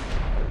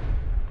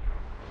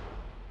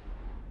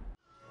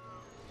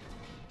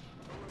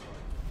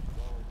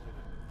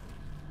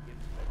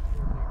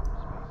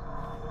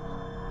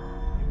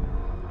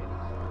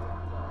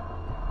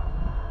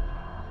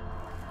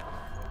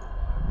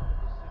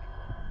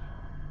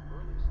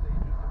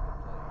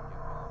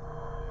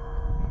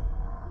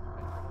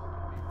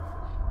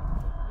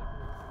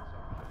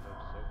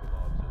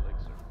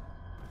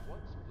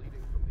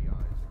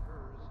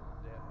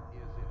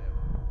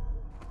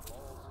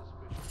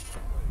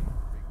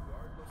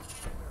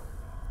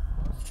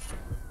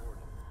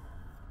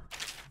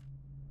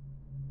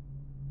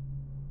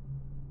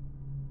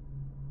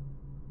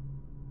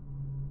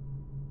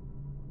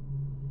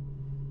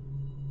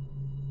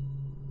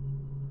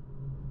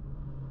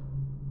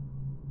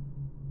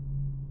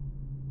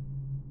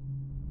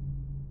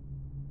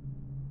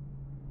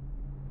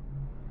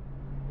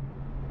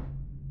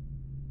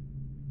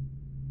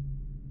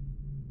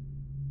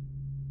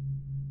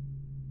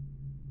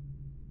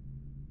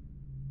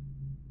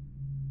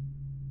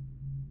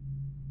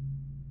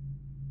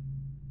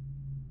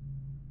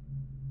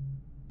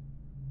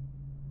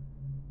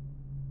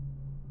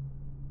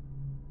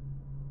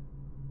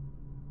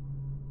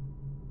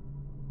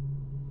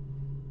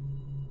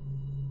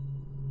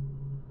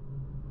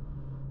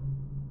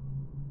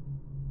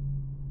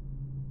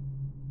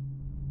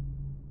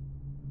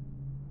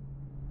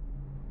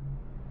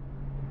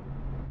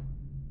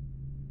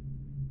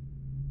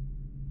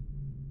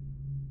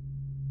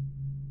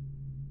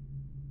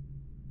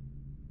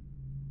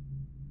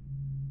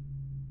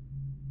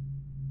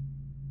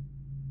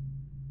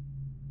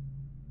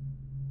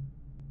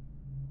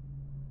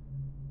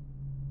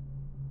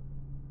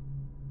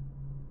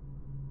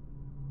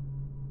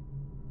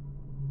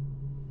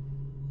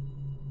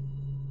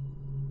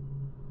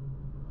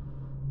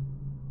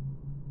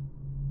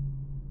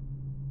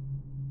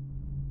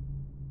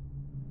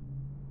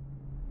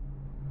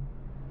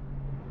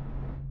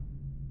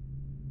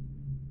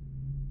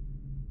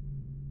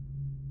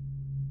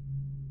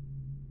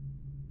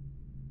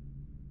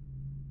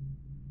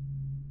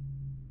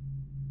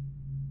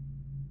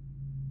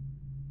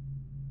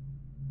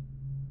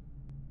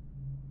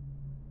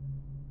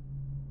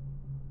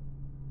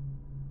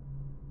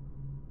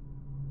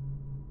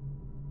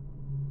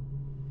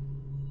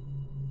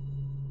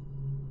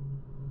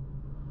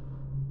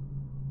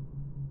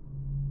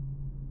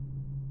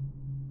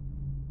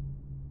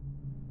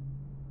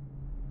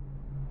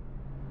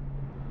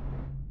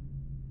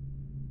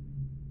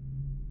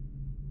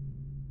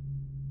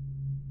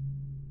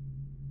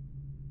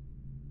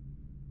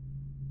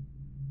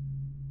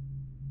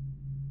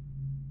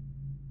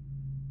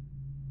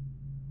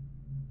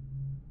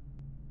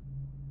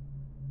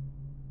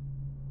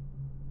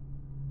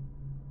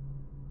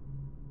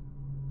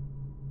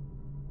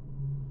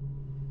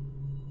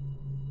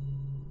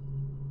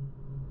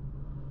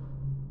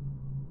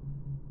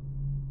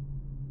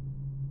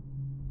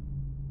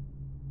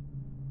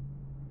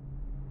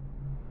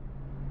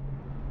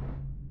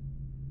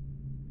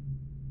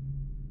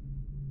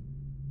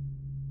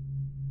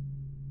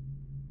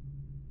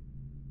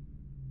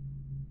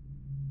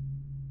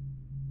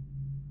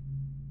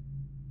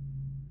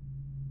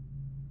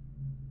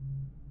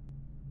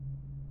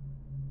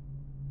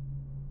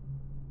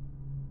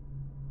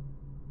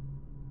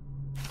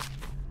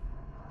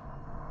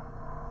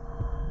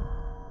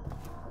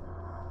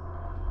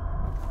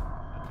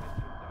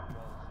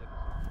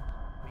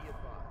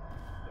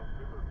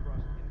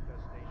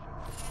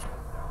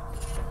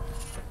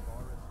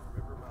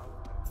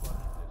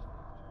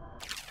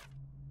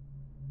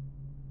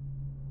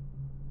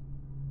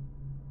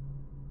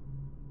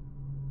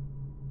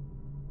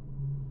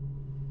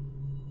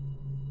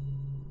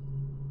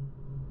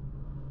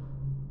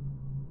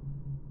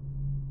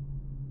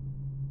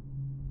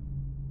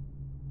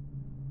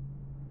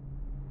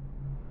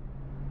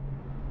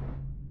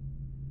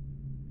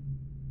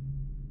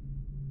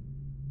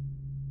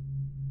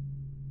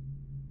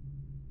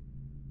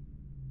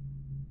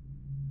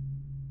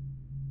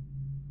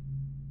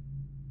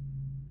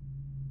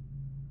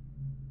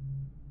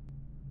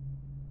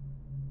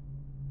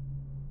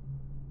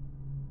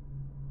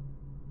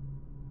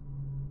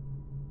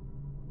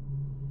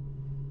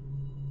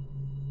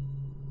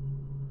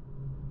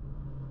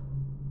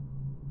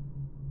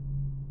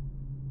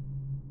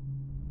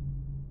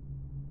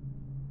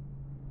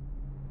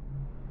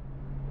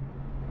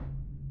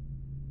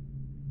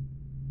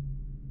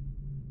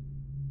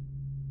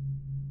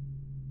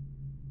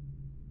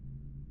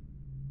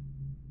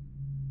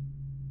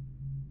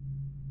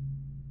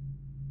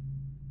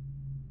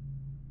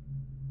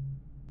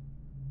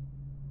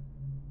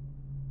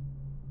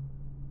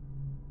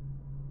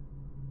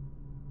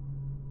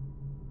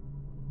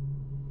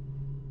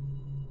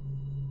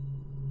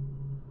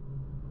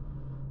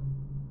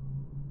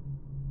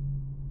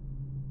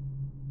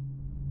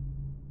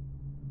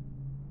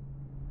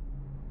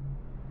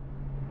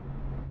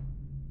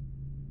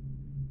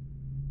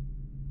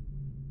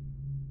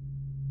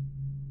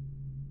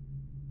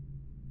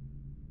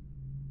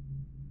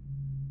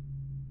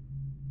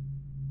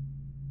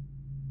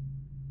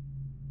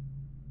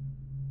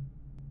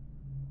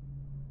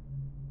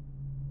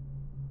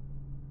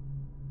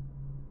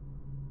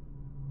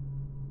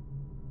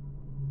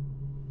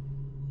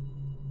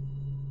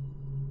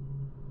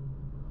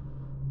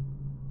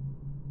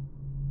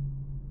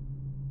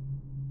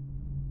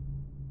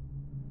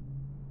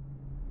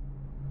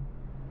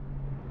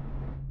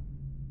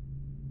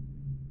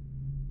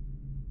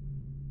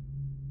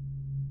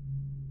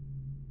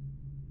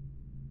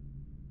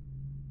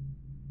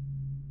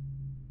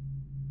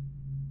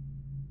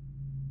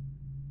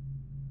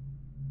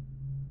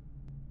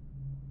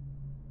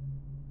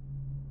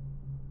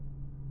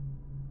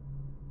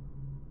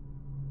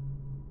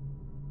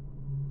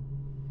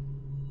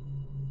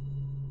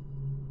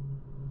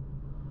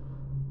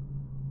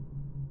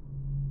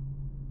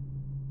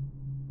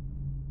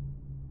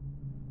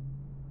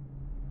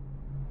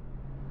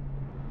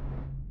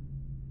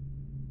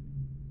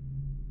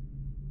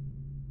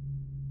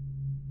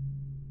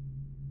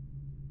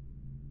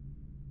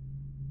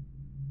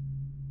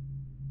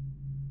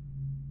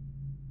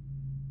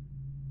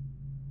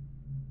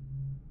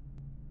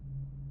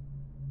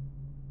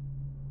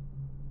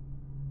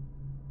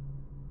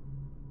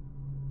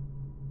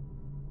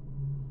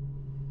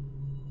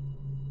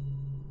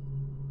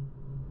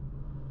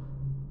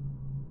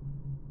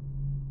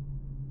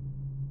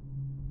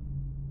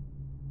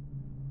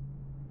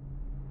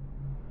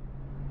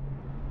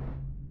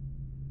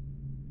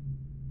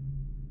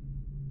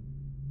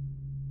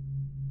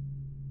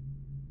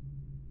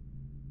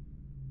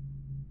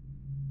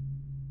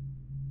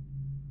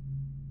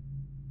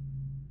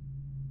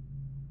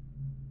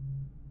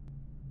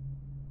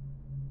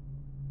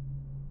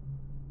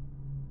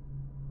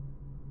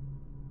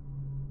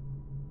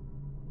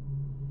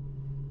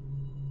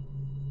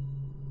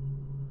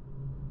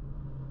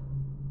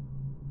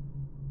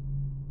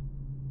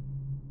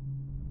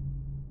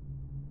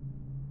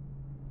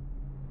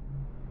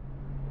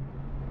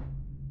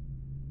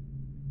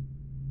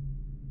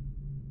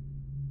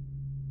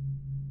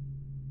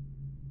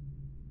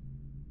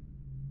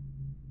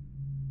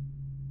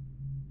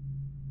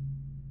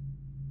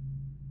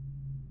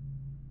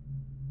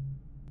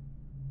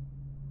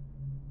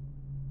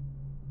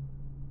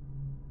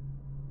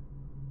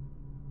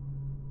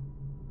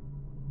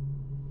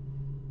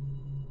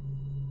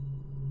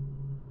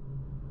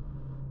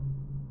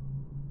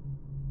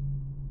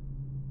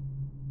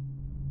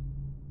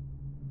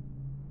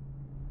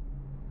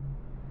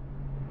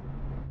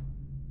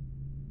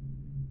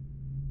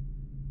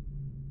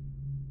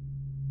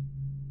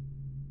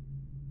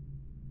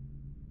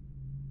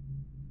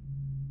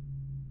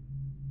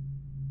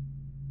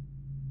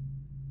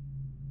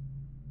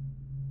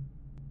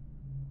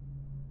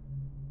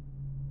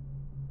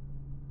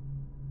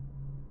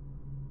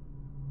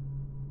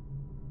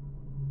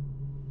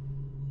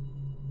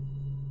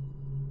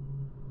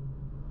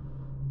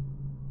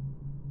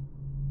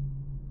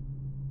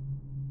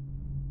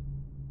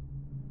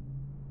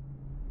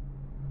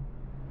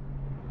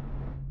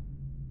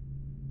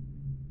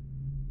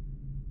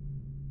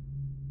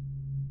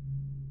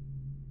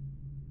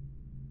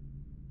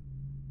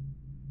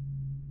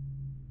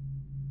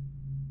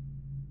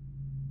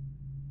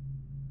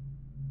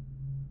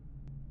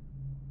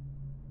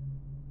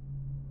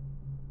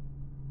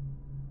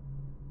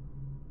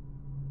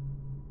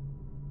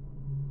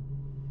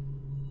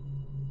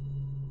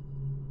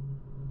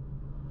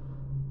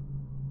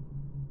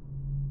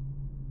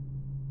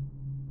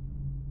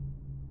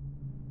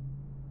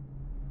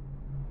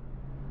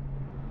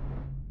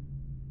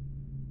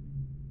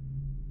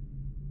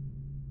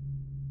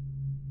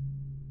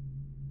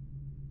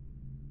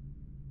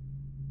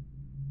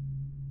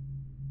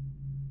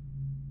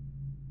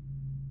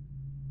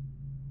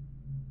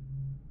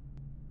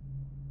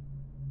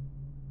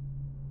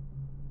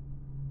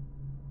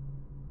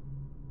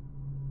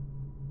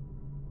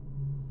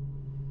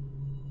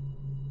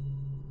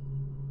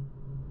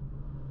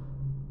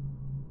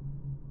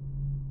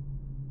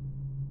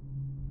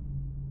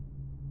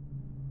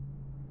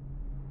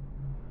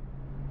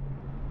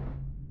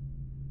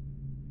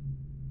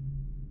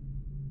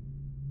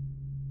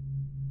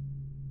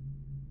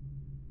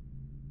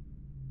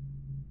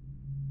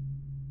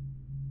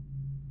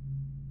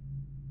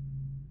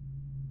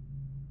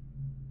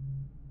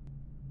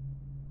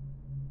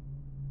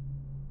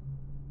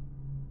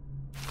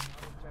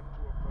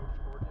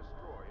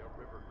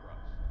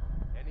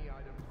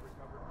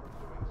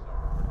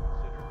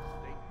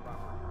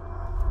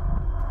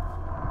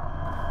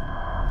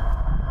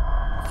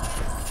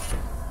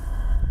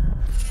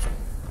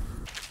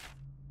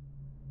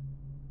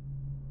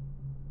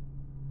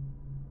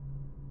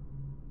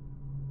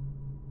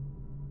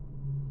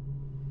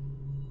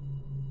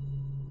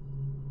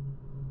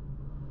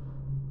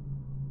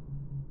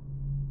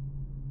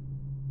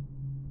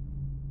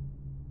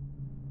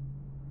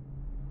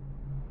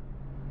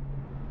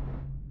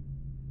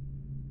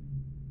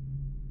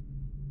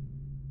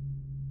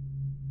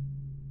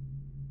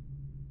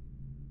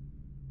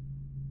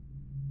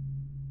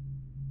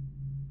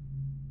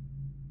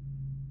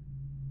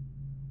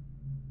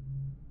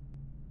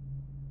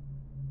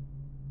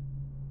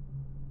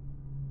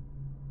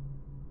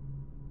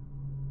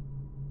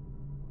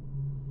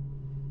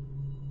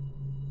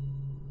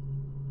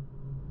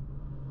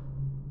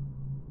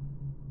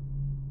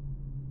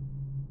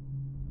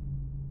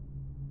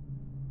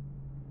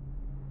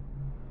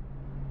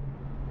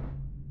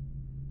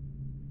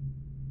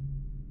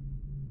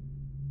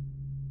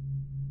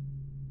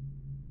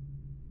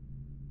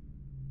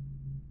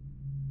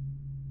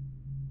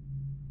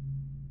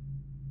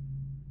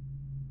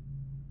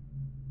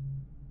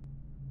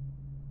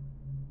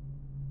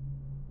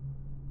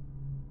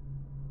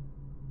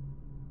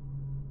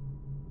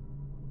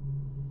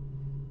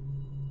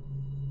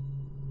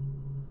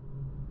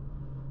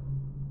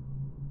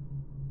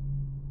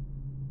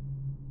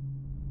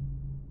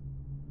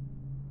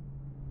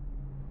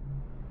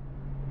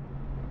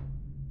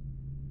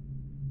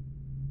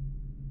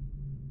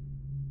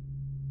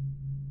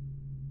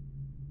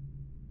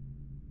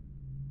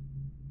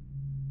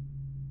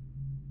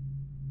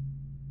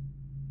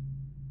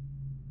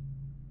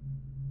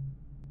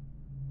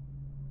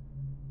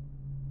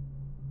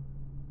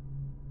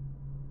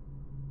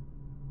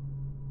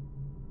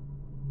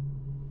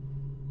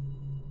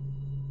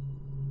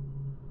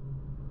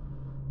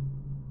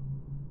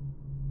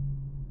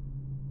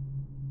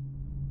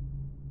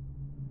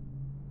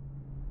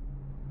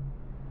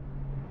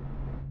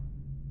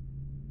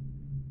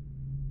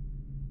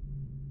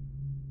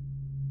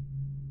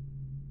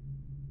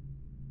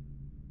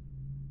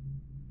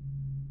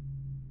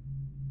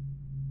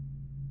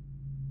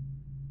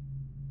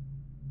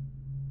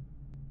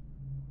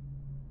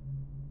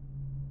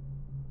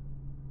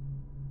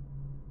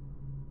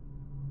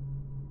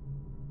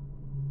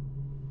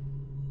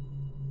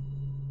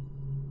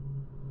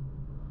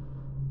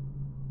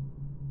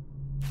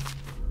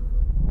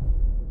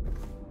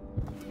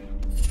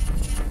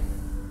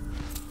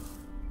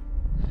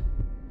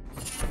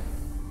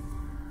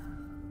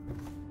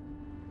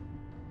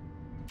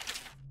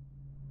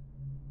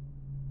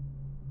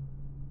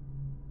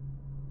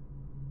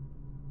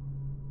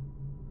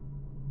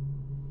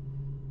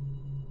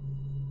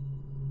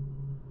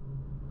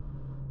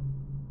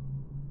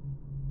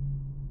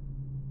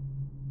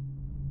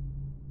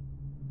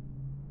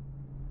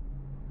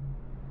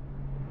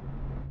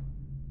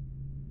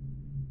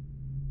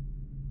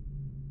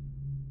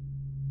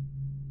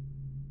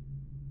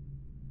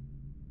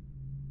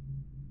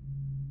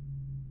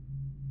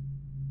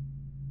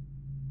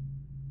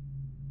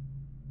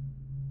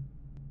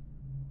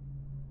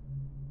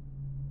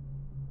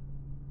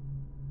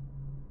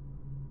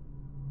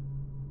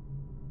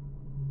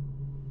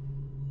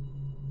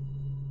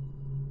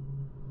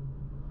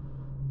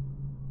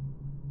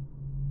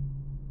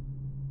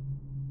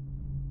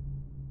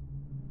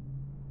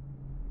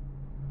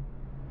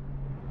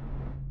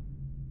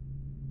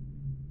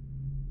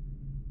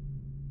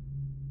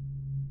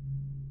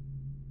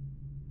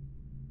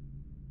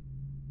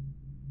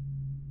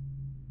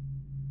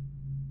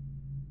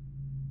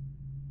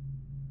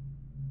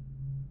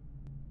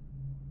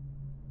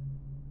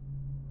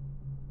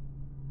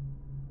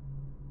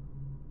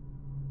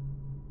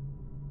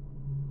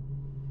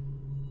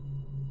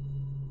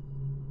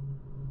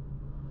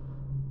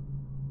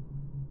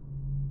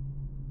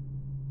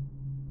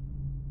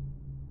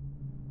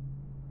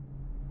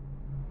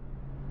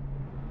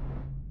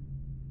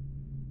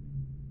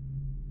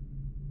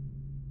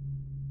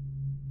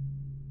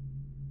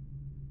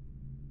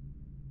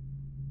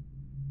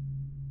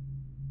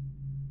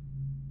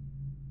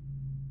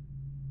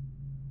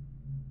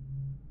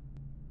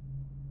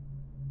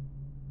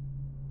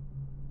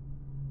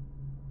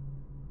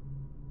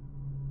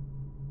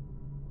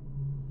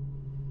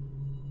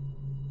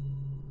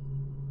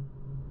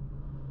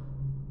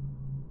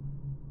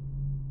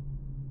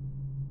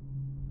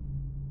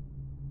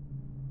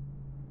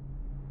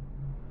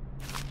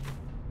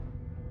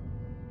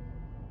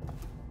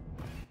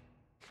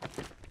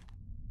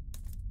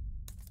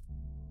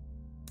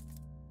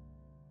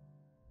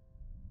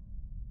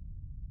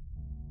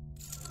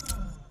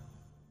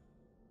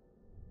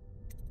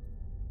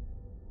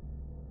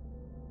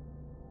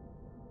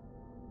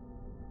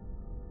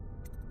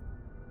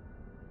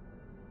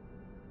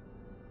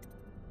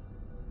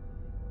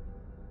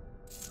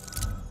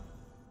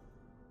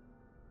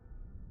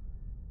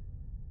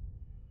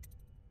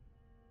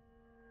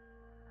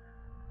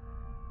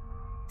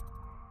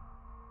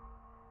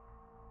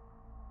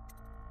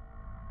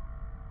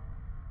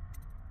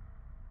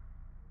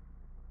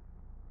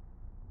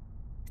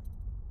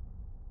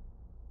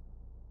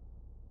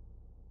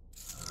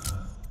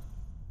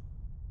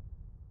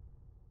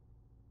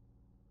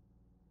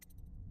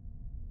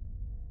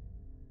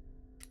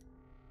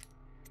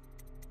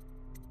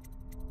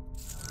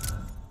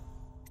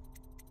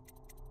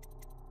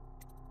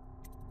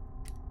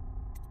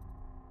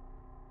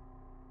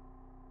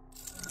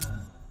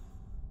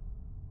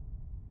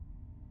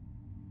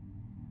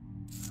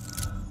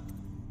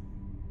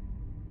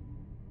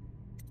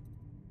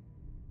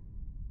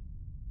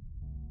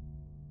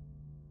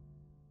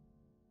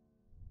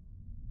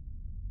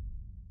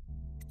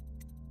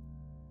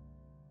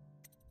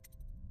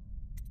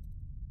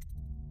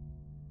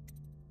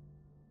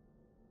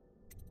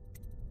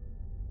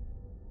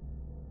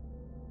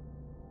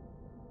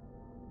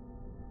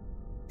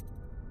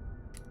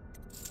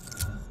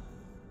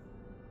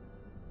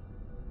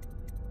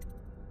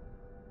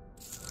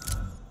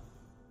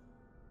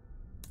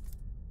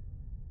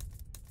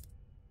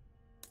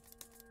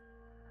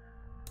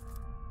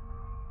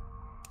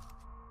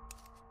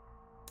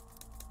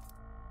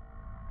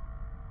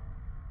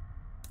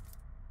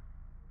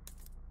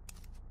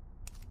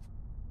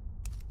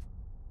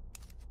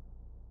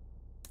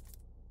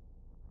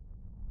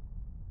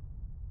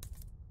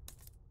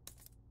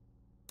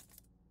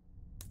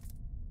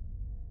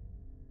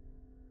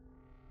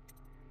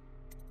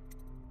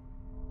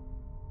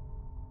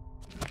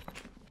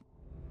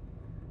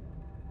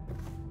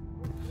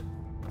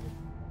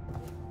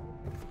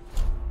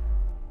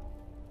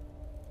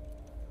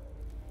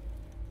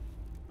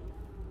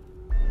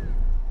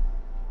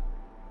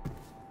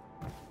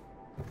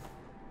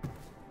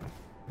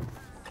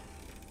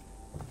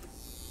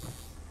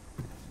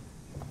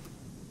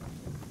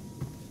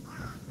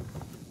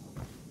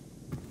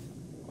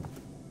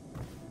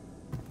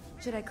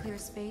 Should I clear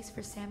space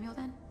for Samuel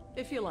then?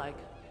 If you like,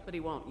 but he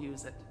won't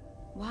use it.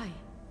 Why?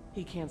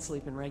 He can't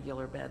sleep in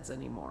regular beds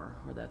anymore,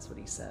 or that's what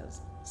he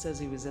says. Says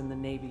he was in the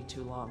Navy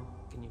too long.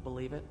 Can you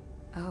believe it?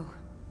 Oh.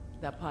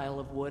 That pile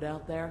of wood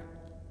out there?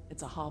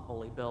 It's a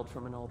hovel he built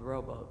from an old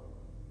rowboat.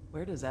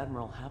 Where does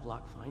Admiral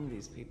Havelock find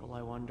these people,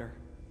 I wonder?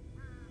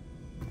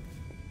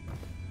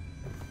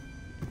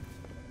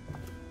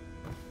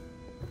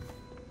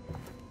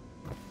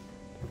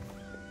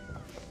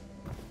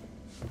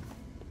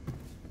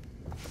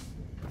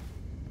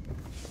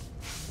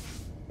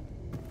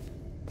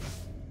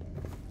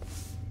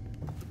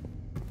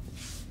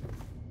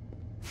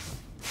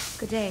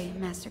 Good day,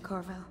 Master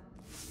Corvo.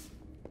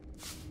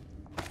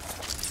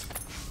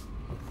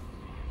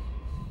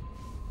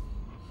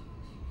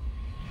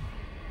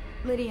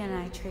 Lydia and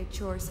I trade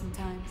chores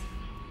sometimes,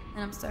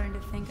 and I'm starting to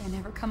think I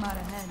never come out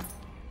ahead.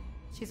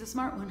 She's a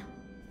smart one.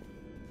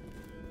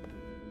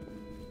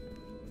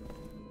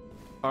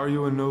 Are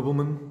you a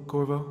nobleman,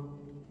 Corvo?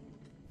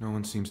 No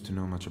one seems to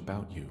know much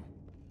about you.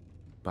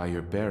 By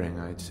your bearing,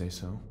 I'd say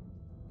so.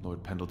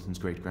 Lord Pendleton's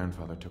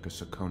great-grandfather took a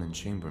Sakonan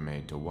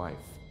chambermaid to wife.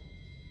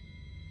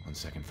 On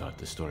second thought,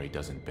 the story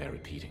doesn't bear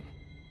repeating.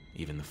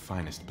 Even the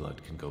finest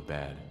blood can go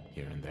bad,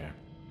 here and there.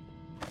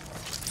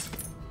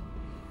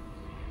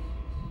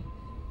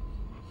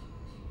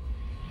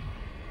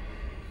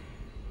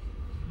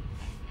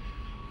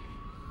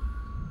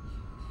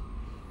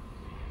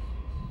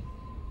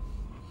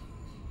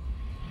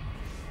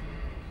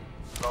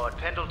 Lord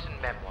Pendleton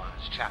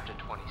Memoirs, Chapter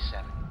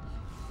 27.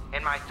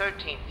 In my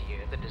 13th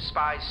year, the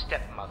despised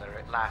stepmother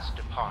at last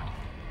departed,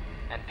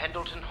 and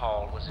Pendleton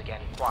Hall was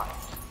again quiet,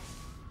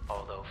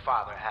 although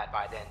Father had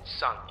by then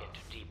sunk into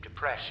deep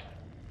depression.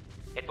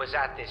 It was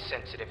at this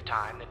sensitive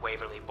time that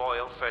Waverly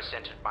Boyle first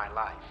entered my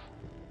life.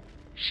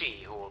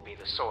 She who will be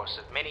the source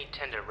of many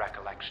tender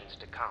recollections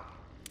to come.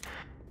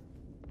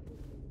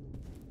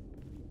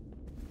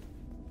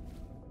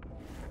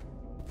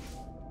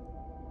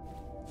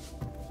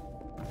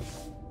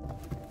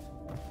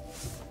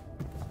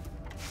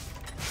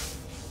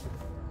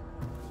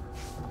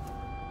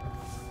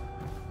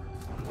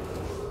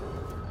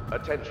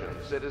 Attention,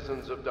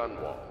 citizens of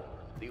Dunwall.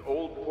 The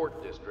Old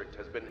Port District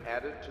has been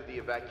added to the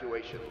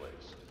evacuation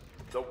list.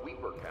 The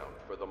Weeper count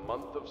for the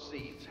month of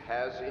siege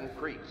has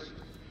increased.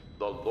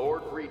 The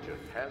Lord Regent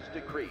has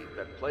decreed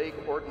that plague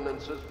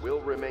ordinances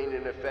will remain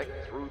in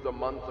effect through the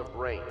month of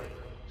rain.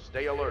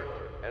 Stay alert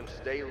and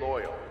stay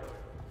loyal.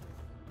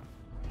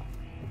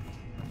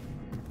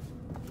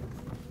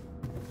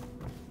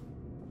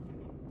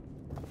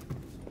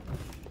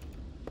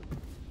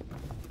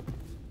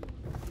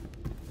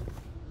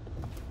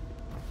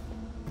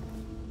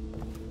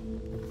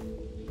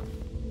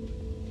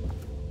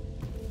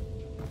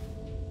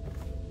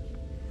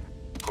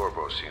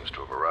 Corvo seems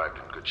to have arrived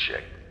in good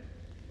shape.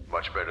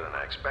 Much better than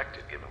I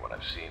expected, given what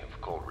I've seen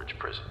of Coleridge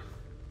Prison.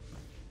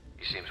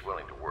 He seems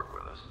willing to work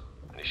with us,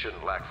 and he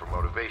shouldn't lack for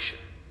motivation.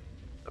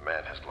 The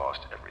man has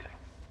lost everything.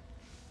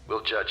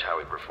 We'll judge how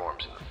he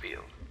performs in the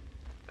field.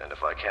 And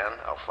if I can,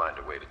 I'll find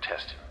a way to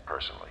test him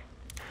personally.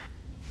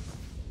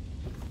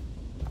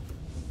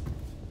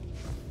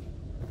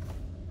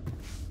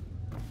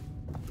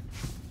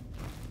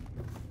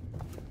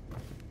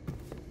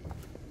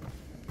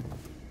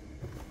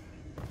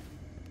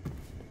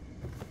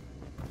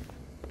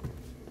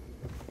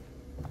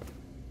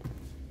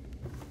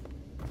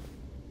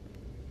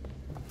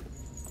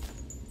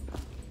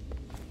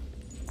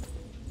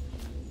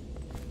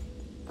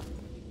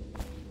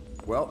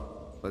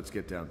 Well, let's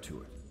get down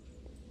to it.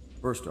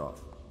 First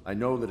off, I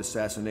know that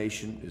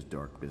assassination is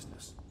dark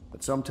business,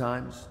 but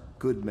sometimes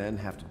good men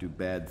have to do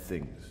bad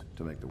things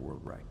to make the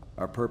world right.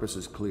 Our purpose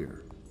is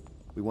clear.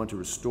 We want to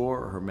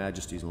restore Her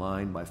Majesty's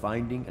line by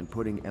finding and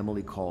putting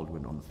Emily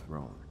Kaldwin on the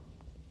throne.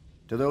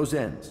 To those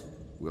ends,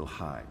 we'll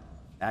hide,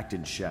 act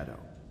in shadow,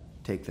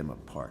 take them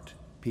apart,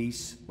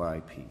 piece by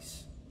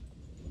piece.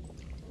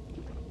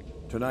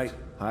 Tonight,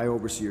 High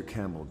Overseer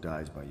Campbell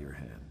dies by your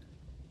hand.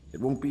 It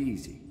won't be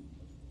easy.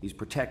 He's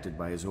protected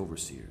by his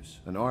overseers,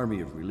 an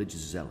army of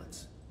religious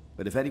zealots.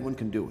 But if anyone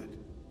can do it,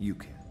 you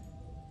can.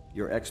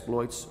 Your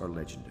exploits are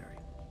legendary.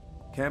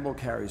 Campbell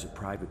carries a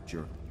private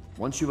journal.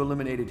 Once you've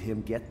eliminated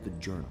him, get the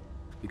journal,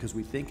 because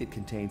we think it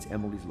contains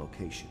Emily's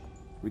location.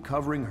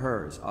 Recovering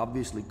her is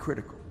obviously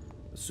critical,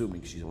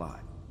 assuming she's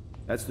alive.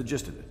 That's the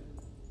gist of it.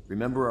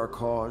 Remember our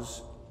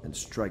cause, and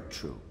strike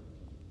true.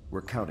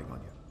 We're counting on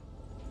you.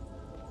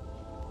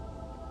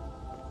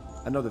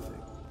 Another thing.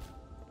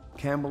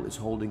 Campbell is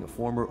holding a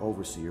former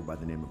overseer by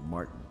the name of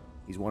Martin.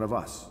 He's one of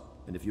us,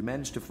 and if you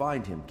manage to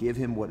find him, give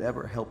him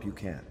whatever help you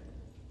can.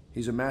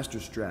 He's a master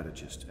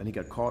strategist, and he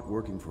got caught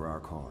working for our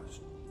cause.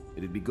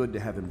 It'd be good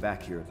to have him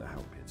back here at the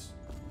How Pits.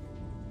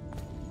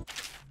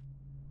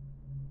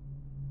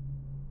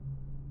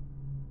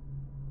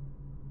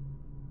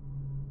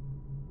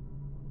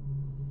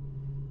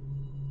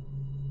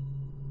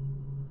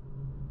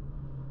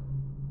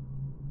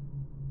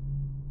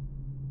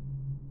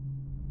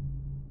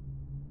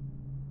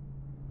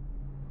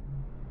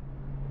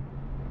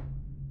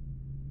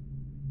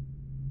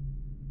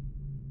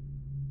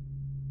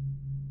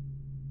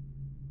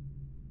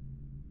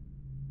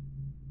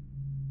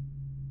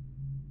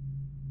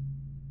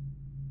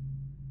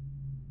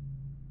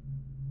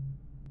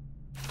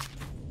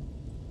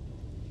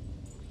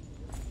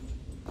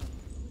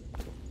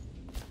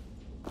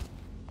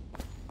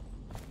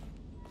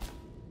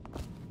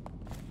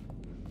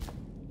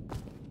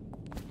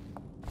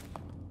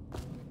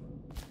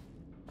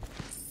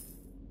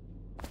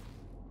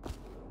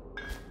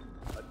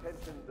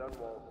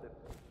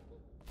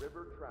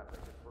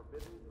 traffic is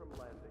forbidden from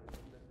landing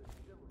in the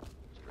distillery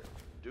district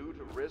due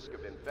to risk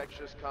of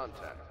infectious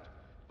contact.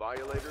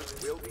 Violators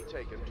will be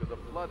taken to the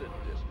flooded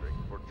district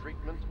for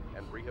treatment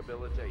and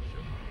rehabilitation.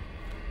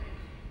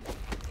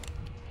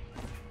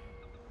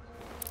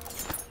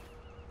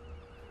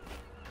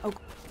 Oh.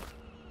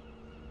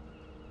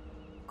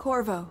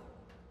 Corvo.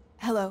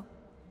 Hello.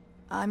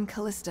 I'm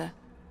Callista.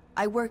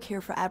 I work here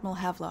for Admiral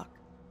Havelock.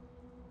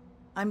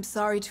 I'm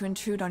sorry to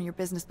intrude on your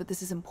business, but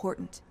this is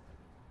important.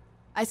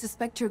 I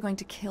suspect you're going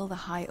to kill the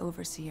High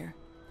Overseer.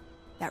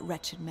 That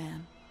wretched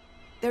man.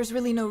 There's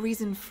really no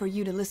reason for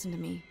you to listen to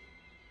me.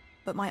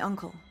 But my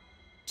uncle,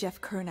 Jeff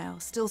Kernow,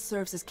 still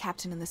serves as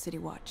captain in the City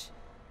Watch.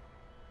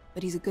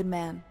 But he's a good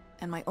man,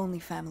 and my only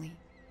family.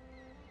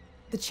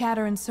 The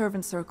chatter in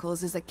servant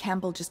circles is that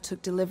Campbell just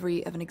took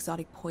delivery of an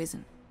exotic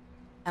poison.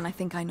 And I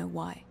think I know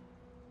why.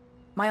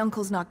 My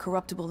uncle's not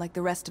corruptible like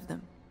the rest of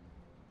them.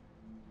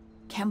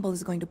 Campbell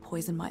is going to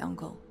poison my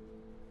uncle.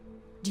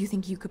 Do you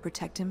think you could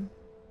protect him?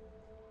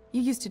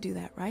 You used to do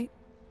that, right?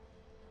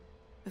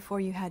 Before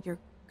you had your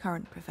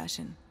current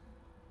profession.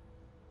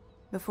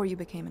 Before you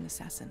became an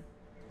assassin.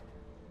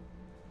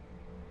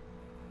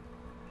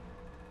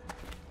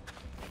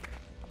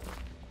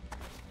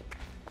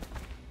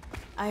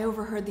 I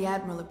overheard the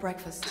Admiral at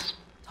breakfast,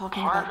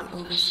 talking about the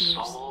Overseers.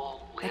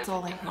 That's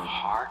all I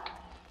heard.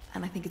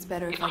 And I think it's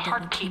better if I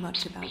don't know too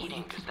much about what you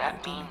does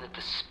that mean that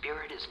the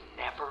spirit is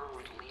never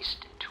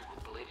released into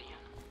oblivion?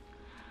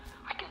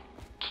 I can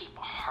keep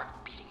a heart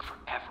beating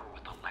forever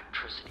with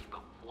electricity,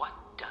 but what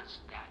does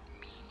that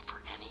mean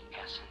for any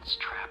essence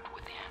trapped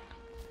within?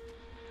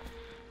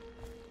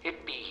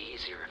 It'd be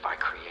easier if I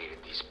created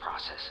these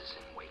processes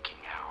in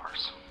waking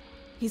hours.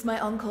 He's my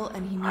uncle,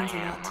 and he means a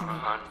lot to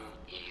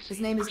me. His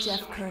name is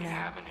Jeff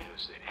Kernow.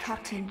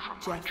 Captain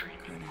Jeff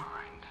Kernow.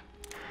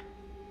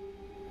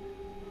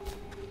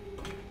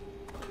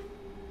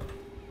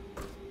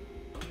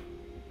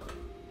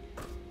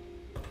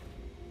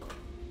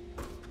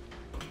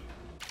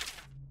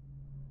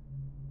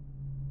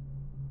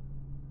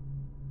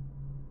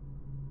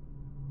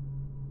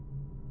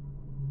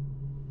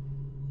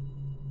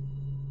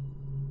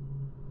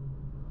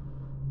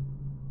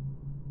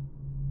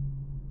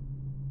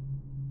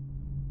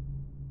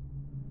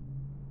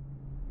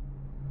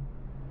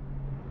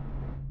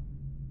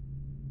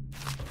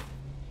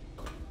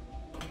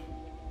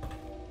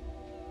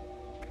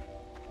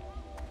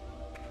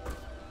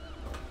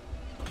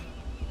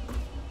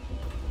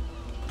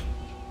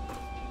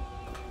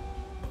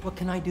 What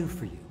can I do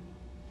for you?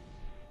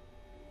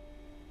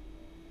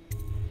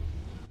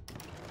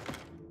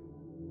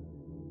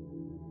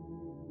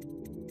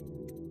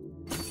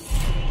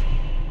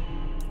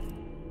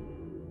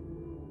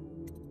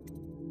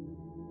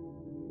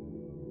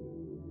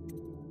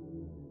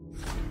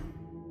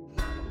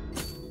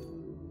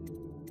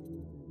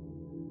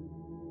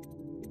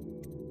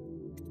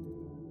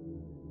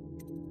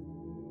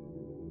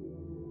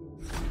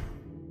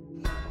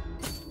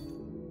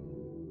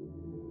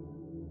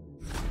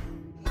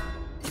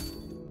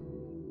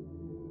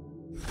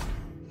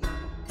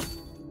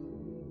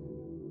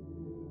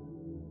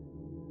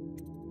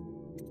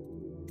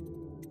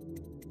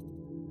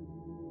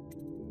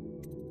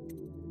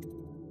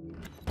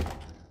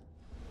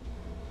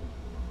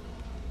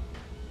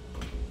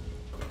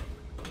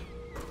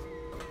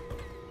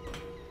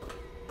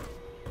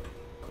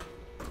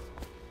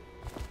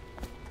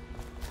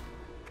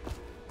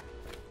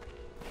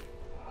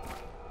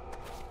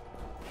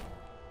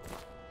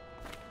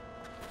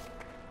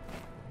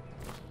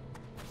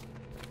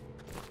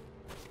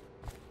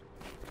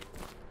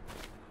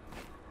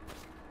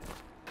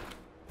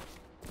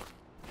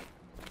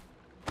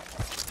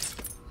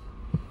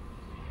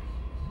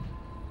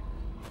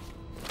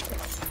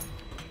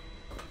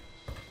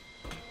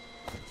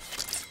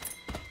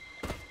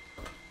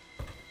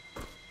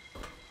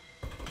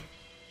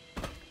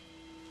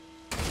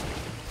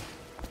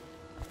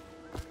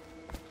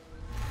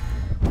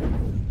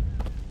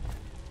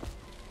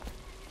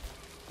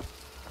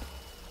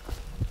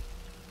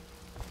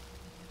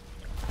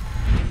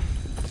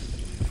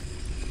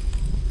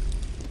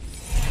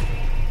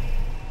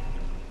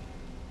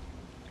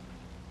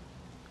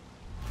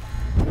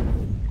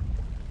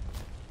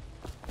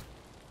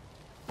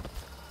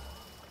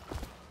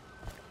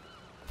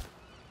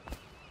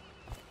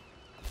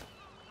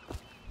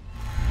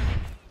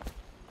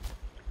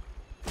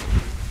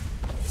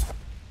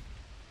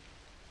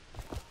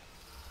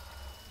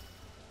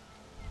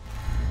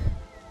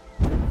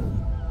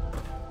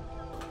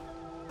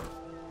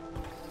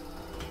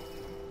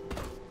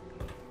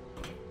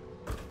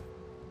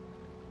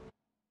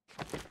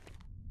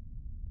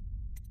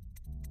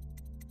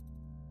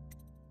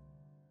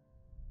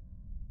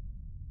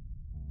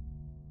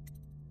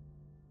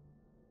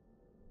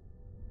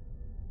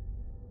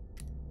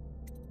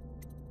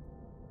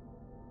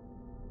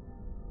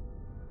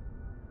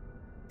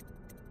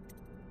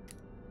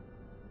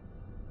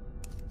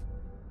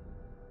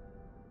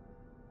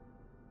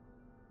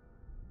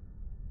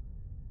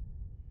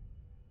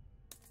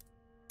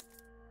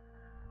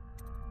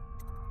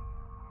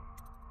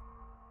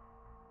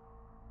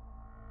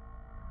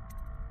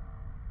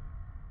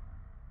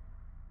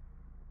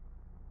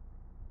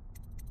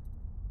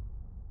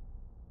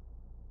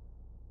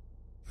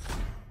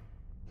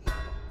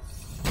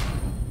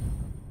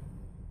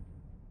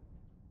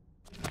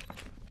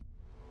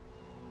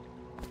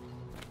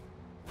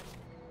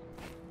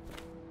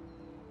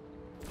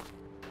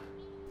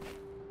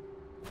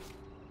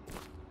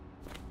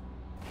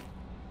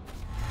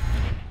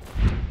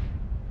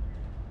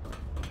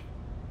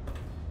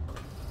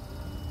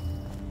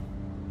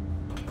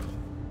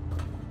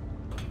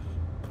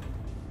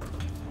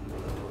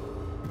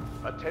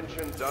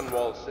 Attention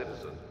Dunwall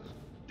citizens.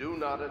 Do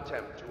not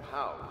attempt to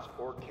house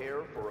or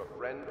care for a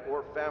friend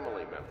or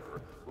family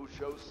member who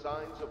shows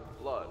signs of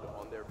blood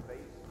on their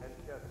face and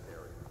chest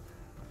area.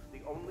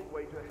 The only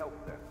way to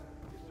help them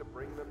is to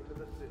bring them to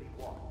the City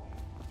Watch.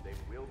 They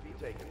will be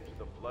taken to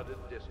the Flooded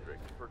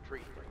District for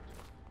treatment.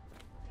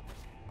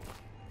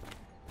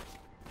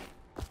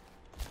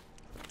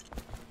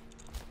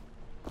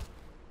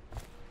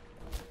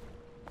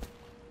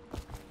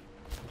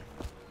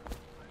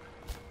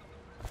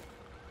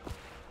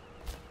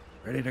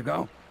 Ready to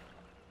go?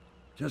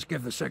 Just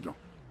give the signal.